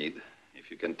 Mr. Meade. If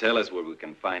you can tell us where we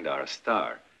can find our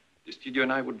star, the studio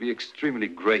and I would be extremely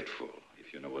grateful,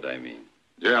 if you know what I mean.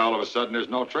 Yeah, all of a sudden there's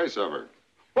no trace of her.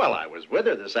 Well, I was with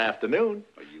her this afternoon.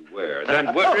 Oh, you were?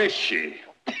 Then where is she?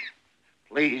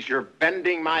 Please, you're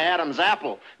bending my Adam's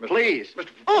apple. Please. Mr.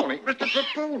 Pepponi, Mr.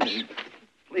 Pepponi.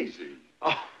 Please.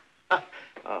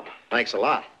 Oh, thanks a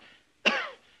lot.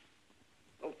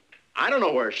 Oh, I don't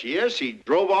know where she is. She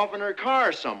drove off in her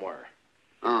car somewhere.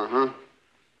 Uh-huh.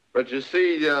 But you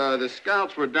see, the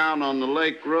scouts were down on the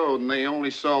lake road, and they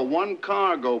only saw one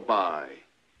car go by.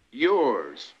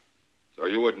 Yours. So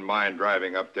you wouldn't mind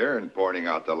driving up there and pointing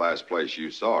out the last place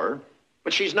you saw her?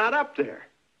 But she's not up there.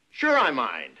 Sure I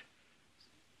mind.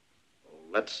 Well,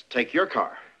 let's take your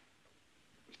car.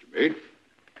 Mr. Meade?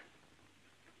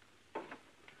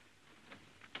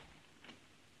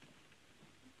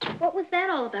 What was that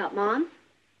all about, Mom?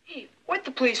 Hey, what'd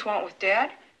the police want with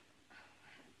Dad?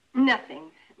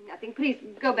 Nothing. Nothing. Please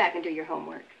go back and do your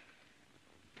homework.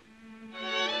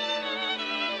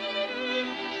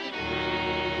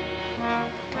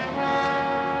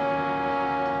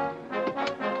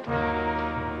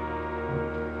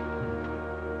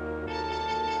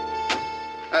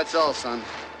 That's all, son.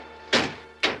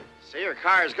 See, your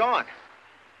car is gone.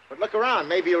 But look around.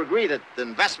 Maybe you'll agree that the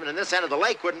investment in this end of the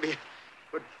lake wouldn't be...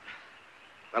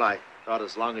 Well, I thought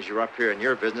as long as you're up here in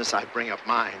your business, I'd bring up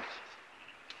mine.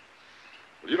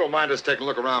 Well, you don't mind us taking a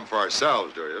look around for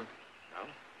ourselves, do you? No?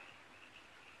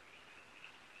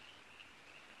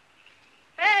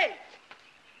 Hey!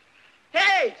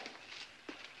 Hey!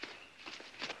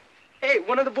 Hey,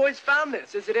 one of the boys found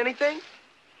this. Is it anything?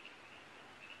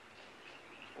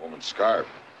 Woman's scarf.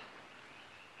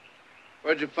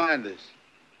 Where'd you find this?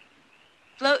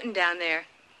 Floating down there.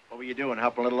 What were you doing,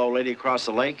 helping a little old lady across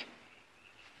the lake?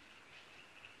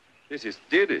 This is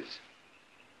Didi's.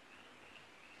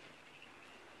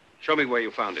 Show me where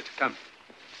you found it. Come.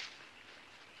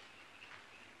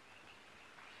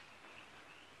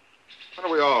 Why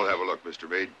don't we all have a look, Mr.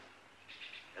 Meade?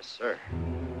 Yes, sir.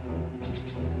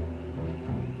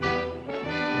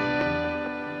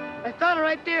 I found it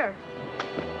right there.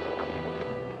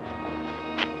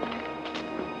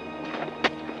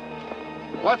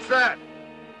 What's that?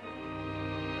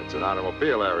 It's an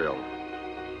automobile aerial.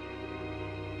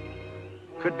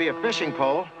 Could be a fishing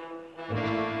pole.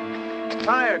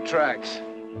 Tire tracks.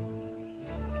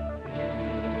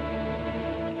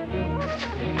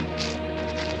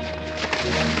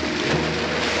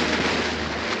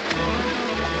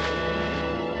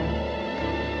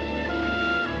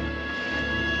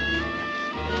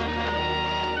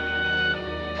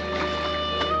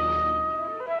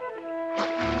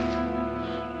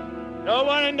 No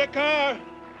one in the car.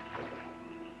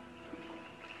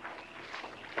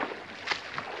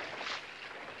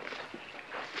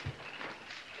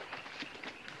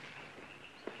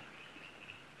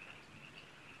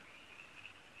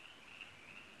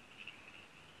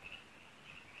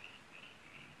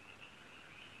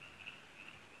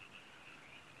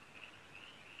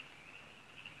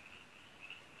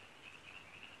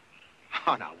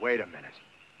 Oh, now, wait a minute.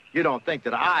 You don't think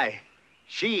that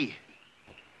she...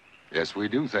 Yes, we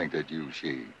do think that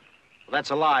she. Well,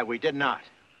 that's a lie. We did not.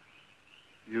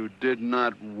 You did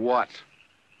not what?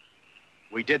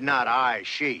 We did not,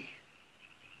 she.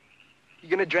 You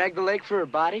gonna drag the lake for her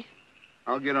body?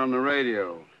 I'll get on the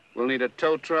radio. We'll need a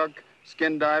tow truck,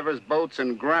 skin divers, boats,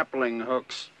 and grappling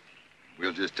hooks.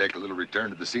 We'll just take a little return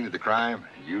to the scene of the crime,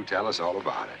 and you tell us all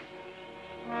about it.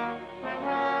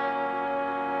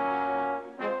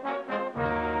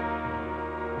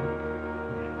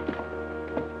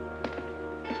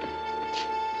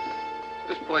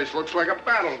 This place looks like a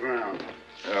battleground.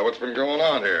 What's been going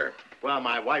on here? Well,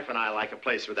 my wife and I like a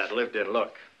place with that lived-in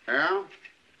look. Yeah?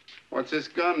 What's this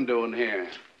gun doing here?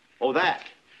 Oh, that?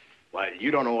 Why,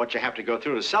 you don't know what you have to go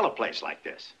through to sell a place like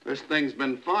this. This thing's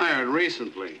been fired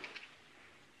recently.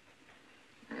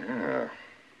 Yeah,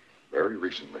 very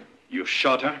recently. You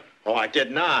shot her? Oh, I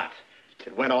did not.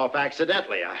 It went off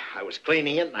accidentally. I was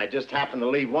cleaning it, and I just happened to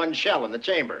leave one shell in the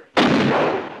chamber.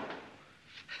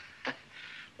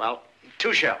 Well,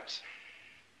 2 shells.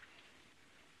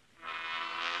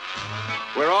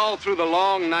 Where all through the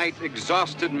long night,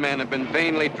 exhausted men have been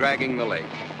vainly dragging the lake.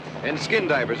 And skin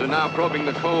divers are now probing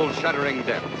the cold, shuddering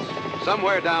depths.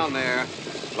 Somewhere down there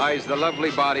lies the lovely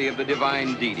body of the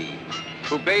divine Didi,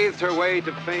 who bathed her way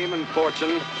to fame and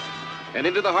fortune and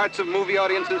into the hearts of movie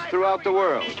audiences throughout the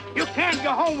world. You can't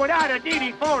go home without a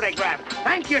Didi photograph.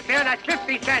 Thank you, sir. That's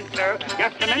 50 cents, sir.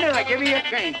 Just a minute, I'll give you a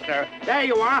change, sir. There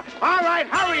you are. All right,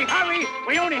 hurry, hurry.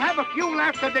 We only have a few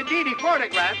left of the Didi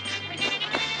photographs.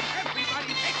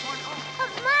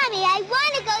 Mommy, I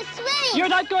want to go swimming. You're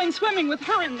not going swimming with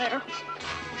her in there.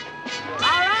 All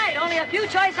right, only a few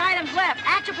choice items left.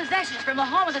 Actual possessions from the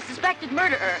home of the suspected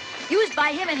murderer, used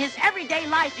by him in his everyday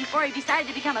life before he decided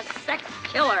to become a sex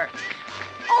killer.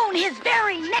 Own his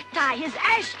very necktie, his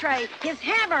ashtray, his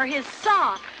hammer, his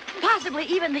saw, possibly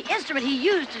even the instrument he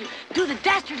used to do the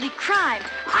dastardly crime.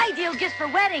 Ideal gifts for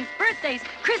weddings, birthdays,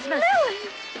 Christmas. Lily,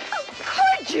 how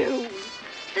could you?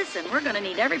 Listen, we're going to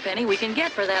need every penny we can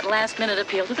get for that last-minute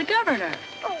appeal to the governor.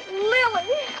 Oh,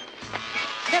 Lily.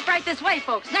 Step right this way,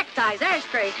 folks. Neckties,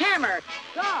 ashtrays, hammer,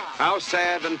 saw. How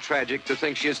sad and tragic to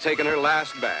think she has taken her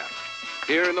last bath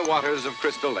here in the waters of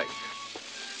Crystal Lake.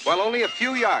 While only a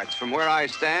few yards from where I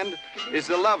stand is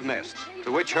the love nest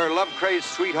to which her love-crazed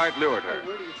sweetheart lured her,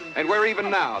 and where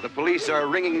even now the police are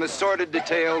wringing the sordid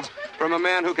details from a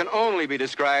man who can only be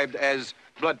described as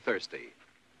bloodthirsty.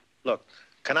 Look,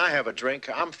 can I have a drink?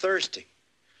 I'm thirsty.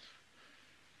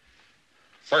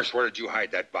 First, where did you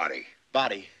hide that body?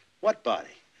 Body? What body?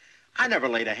 I never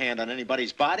laid a hand on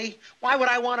anybody's body. Why would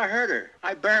I want to hurt her?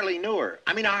 I barely knew her.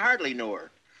 I mean, I hardly knew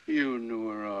her. You knew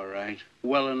her all right.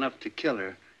 Well enough to kill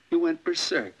her. You went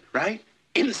berserk, right?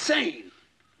 Insane.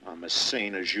 I'm as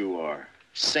sane as you are.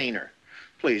 Saner.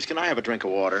 Please, can I have a drink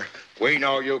of water? We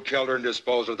know you killed her and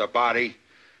disposed of the body.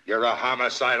 You're a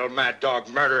homicidal mad dog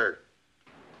murderer.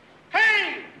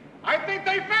 Hey! I think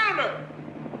they found her!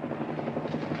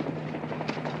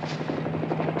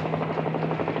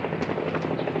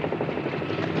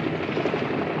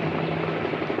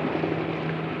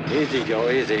 Easy, Joe,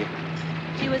 easy.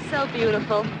 She was so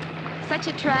beautiful. Such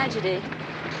a tragedy.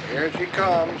 Here she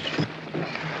comes.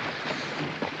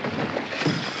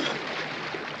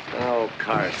 Oh,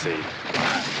 car seat.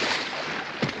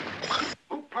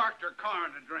 Who parked her car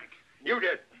in the drink? You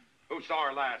did. Who saw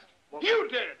her last? You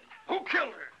did. Who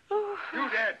killed her? You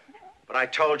did. But I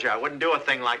told you I wouldn't do a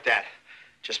thing like that.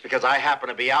 Just because I happened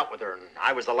to be out with her and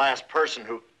I was the last person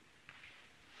who...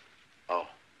 Oh.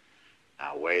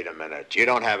 Now, wait a minute. You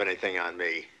don't have anything on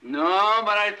me. No,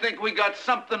 but I think we got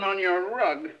something on your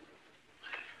rug.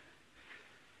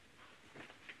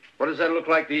 What does that look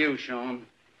like to you, Shawn?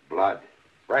 Blood.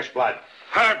 Fresh blood.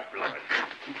 Her blood.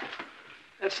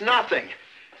 It's nothing.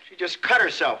 She just cut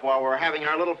herself while we were having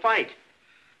our little fight.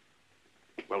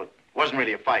 Well, it wasn't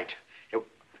really a fight.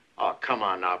 Oh, come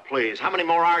on now, please. How many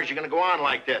more hours are you going to go on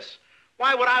like this?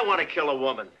 Why would I want to kill a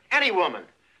woman? Any woman.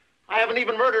 I haven't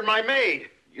even murdered my maid.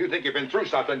 You think you've been through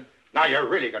something. Now you're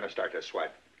really going to start to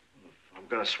sweat. If I'm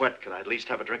going to sweat, can I at least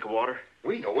have a drink of water?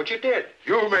 We know what you did.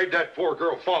 You made that poor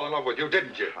girl fall in love with you,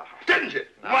 didn't you? Didn't you?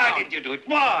 No. Why did you do it?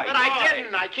 Why? But I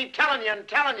didn't. I keep telling you and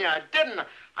telling you I didn't.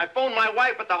 I phoned my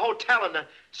wife at the hotel and the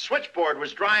switchboard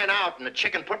was drying out and the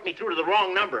chicken put me through to the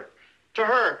wrong number. To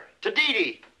her. To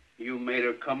Didi. You made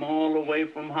her come all the way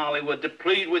from Hollywood to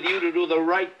plead with you to do the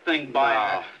right thing by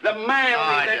her. The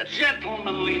manly, the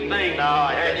gentlemanly thing.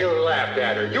 And you laughed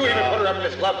at her. You even put her up in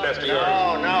this love nest of yours.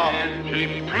 No. And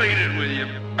she pleaded with you,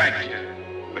 begged you.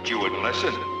 But you wouldn't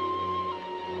listen.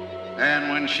 And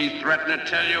when she threatened to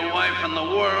tell your wife and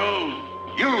the world,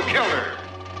 you killed her.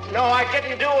 No, I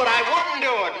didn't do it. I wouldn't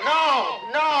do it.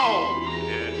 No.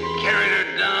 You carried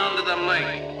her down to the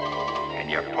lake.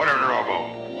 And you put her in a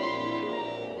rowboat.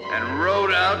 And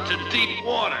rowed out to deep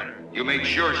water. You made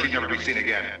sure she'd never be seen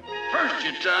again. First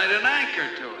you tied an anchor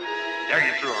to it. There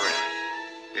you threw her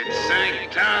in. It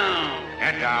sank down.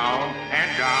 And down,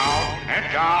 and down,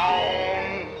 and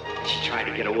down. She tried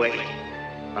to get away,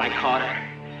 but I caught her.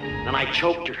 Then I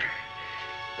choked her.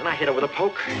 Then I hit her with a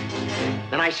poker.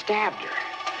 Then I stabbed her.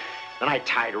 Then I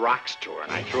tied rocks to her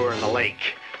and I threw her in the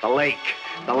lake. The lake.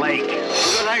 The lake.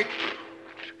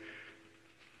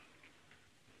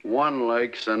 One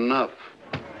lake's enough.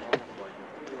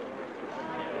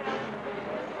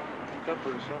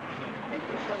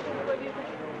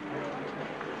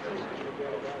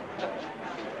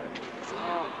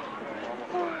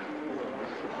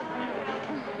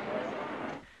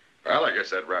 Well, I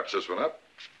guess that wraps this one up.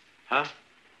 Huh?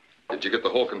 Did you get the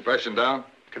whole confession down?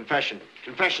 Confession?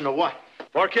 Confession of what?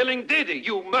 For killing Didi,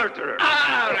 you murderer.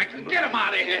 Regan, get him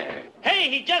out of here. Hey,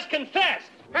 he just confessed.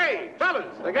 Hey,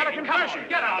 fellas, they got a confession.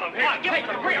 Get out of here. Take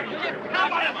it real. How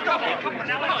about it? Come on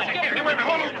now. Hey, wait a minute.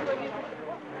 Hold on.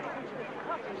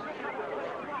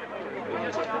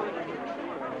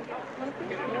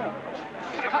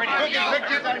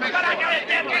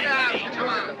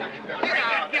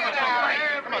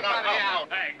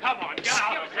 Hey, come on, get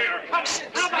out of here. Come on.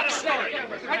 How about a story?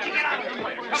 Why'd you get out of the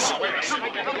way?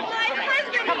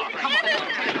 Come on.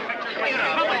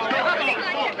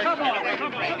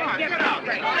 Get out.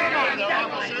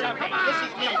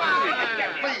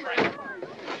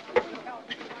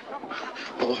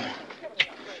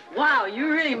 Wow, you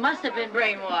really must have been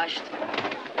brainwashed.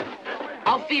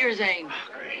 Auf Wiedersehen.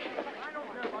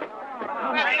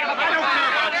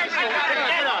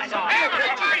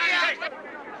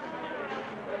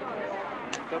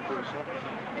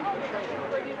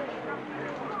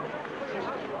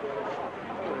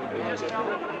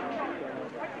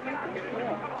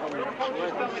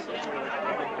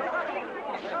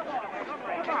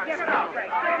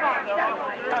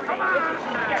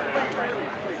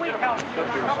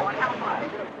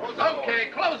 Okay,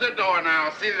 close the door now.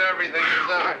 See that everything is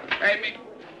Hey,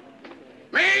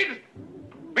 Meade!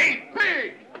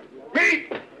 Meade!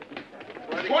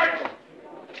 Schwartz!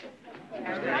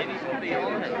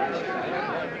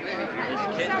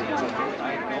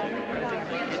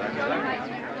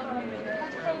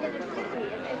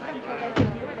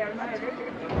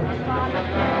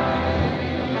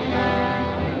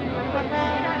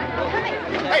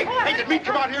 Hey, did Meade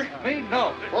come out here? Meade?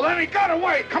 No. Well, then he got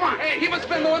away. Come on. Hey, he must have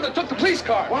been the one that took the police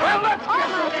car. Well, let's get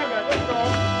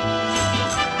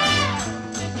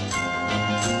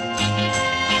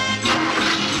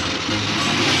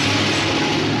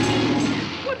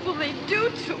What will they do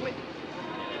to it?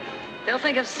 They'll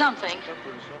think of something.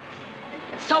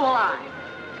 So will I.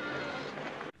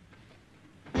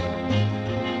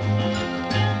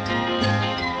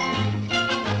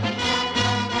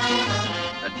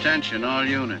 Attention, all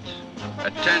units.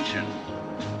 Attention.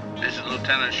 This is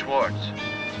Lieutenant Schwartz.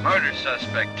 Murder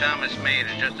suspect Thomas Meade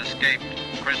has just escaped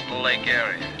Crystal Lake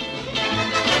area.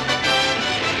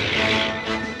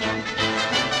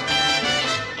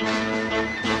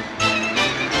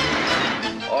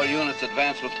 All units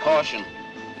advance with caution.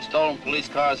 The stolen police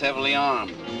car is heavily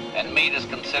armed, and Meade is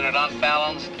considered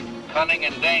unbalanced, cunning,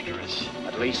 and dangerous.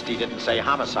 At least he didn't say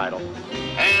homicidal.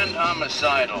 And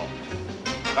homicidal.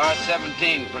 Car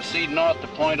 17, proceed north to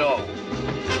Point O.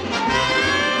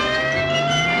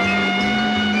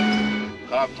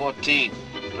 Car 14,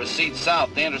 proceed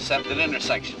south to intercepted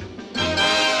intersection.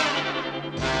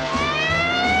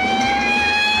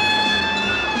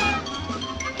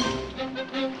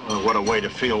 Well, what a way to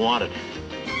feel wanted.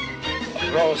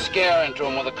 Throw a scare into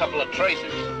him with a couple of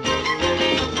tracers.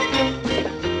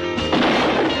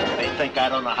 They think I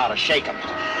don't know how to shake them.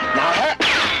 Now,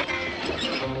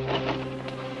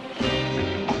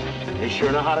 they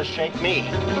sure know how to shake me.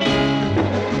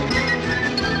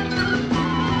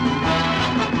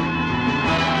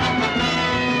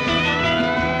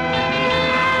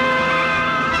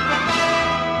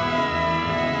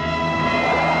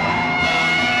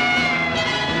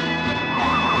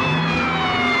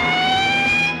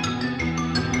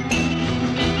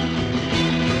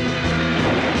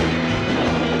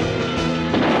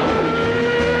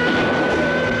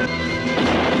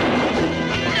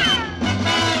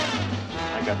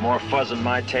 More fuzz in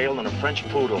my tail than a French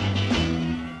poodle.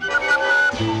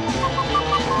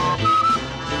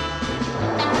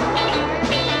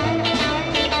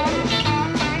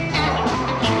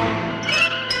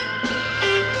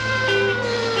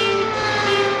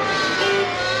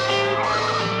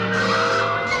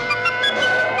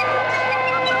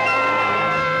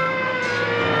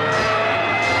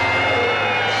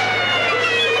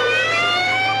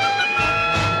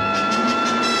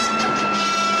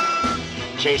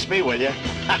 Chase me, will you?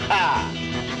 Ha ha!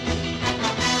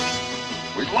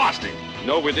 We've lost him.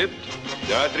 No, we didn't.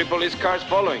 There are 3 police cars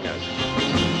following us.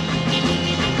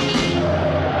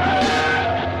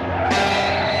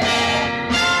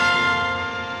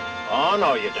 Oh,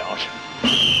 no, you don't.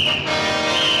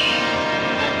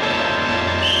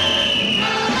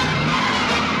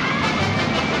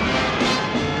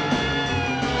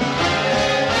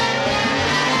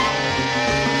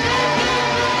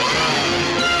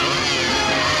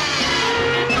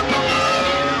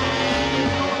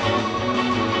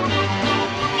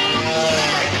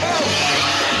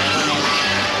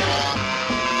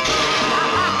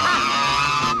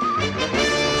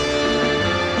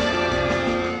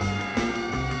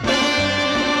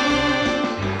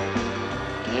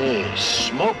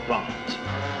 Smoke bombs.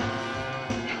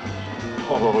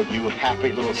 Oh, you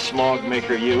happy little smog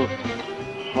maker, you.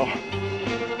 Oh,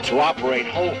 to operate,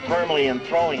 hold firmly in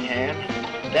throwing hand,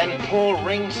 then pull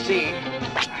ring C,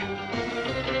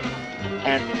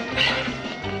 and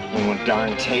oh,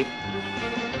 darn tape,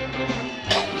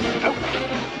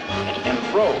 and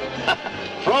throw.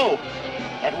 Throw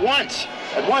at once.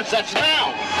 At once, that's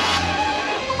now.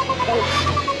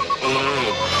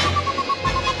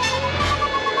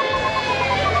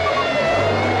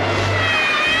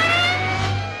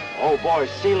 Oh boy,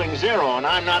 ceiling 0, and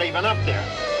I'm not even up there.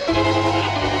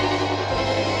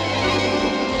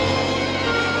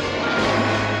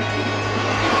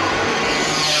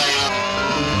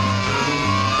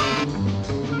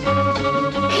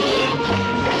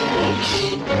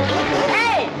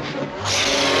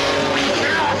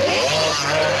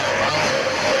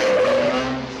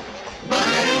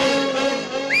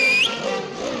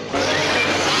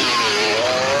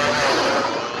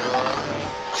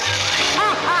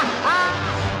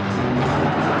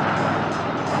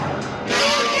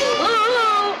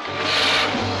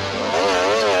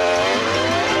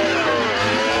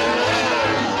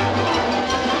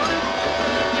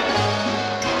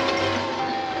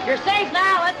 You're safe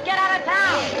now. Let's get out of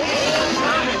town.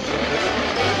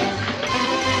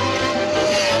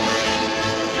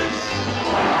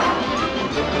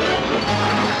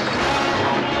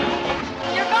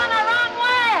 You're going the wrong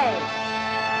way.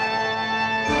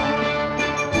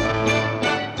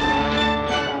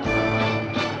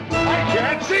 I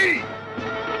can't see.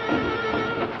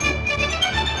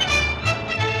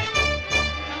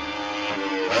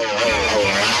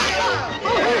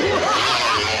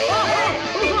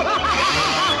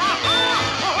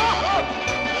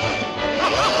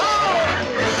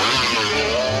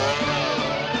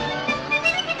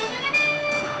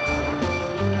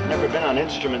 Never been on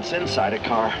instruments inside a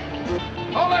car.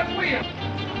 Hold that wheel.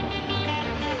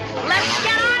 Let's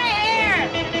get out of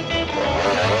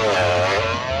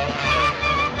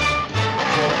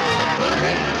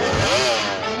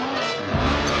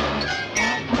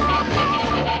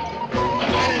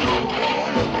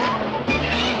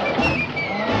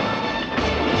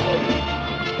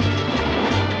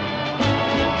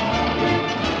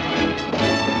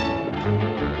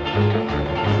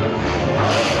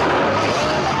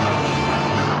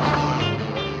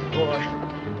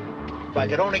If I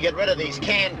could only get rid of these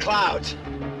canned clouds.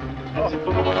 Oh.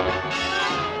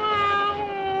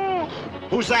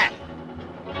 Who's that?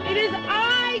 It is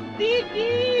I,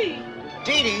 Didi.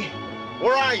 Didi?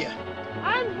 Where are you?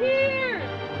 I'm here.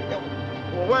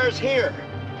 Well, where's here?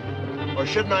 Or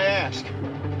shouldn't I ask?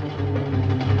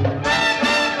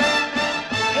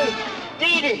 Hey,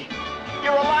 Didi!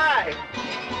 You're alive!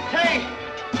 Hey!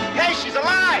 Hey, she's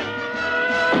alive!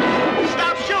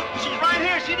 Stop shooting! She's right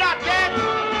here! She's not dead!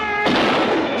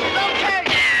 She's okay!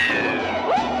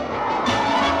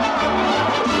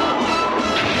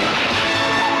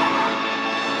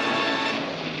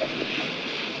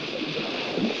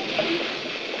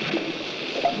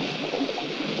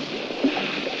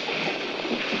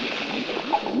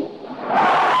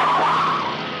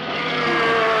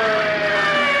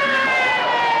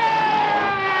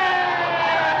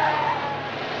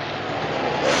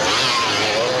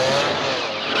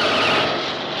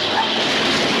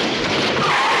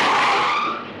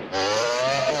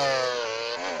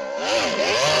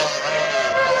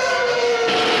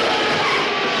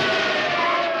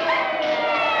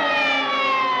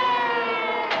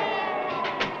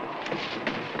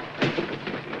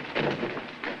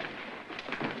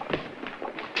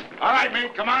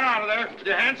 Come on out of there. With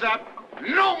your hands up.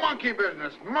 No monkey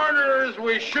business. Murderers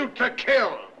we shoot to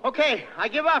kill. Okay, I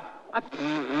give up.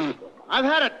 I've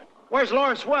had it. Where's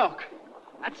Lawrence Welk?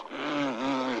 That's...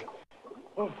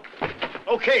 Oh.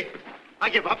 Okay, I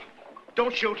give up.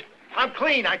 Don't shoot. I'm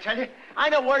clean, I tell you. I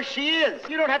know where she is.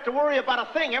 You don't have to worry about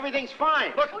a thing. Everything's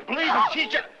fine. Look, believe me, she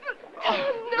just...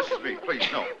 Oh, Mrs. B, please,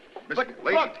 no. But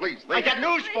lady, look, please, I lady. got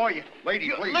news for you.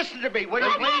 Lady, please. Listen to me, will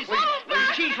you, please?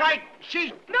 Please. She's right.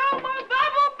 She's... No more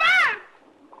bubble bath!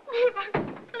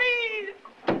 Please!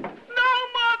 No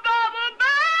more bubble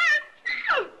bath!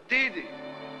 Didi.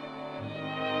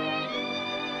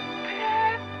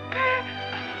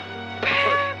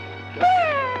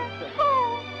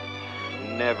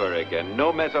 Never again.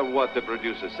 No matter what the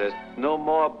producer says. No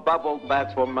more bubble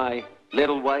baths for my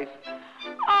little wife.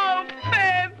 Oh,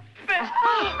 Pepe!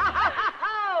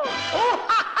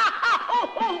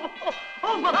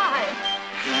 Oh, my!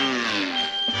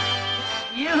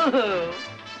 You!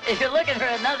 If you're looking for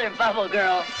another bubble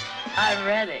girl, I'm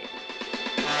ready.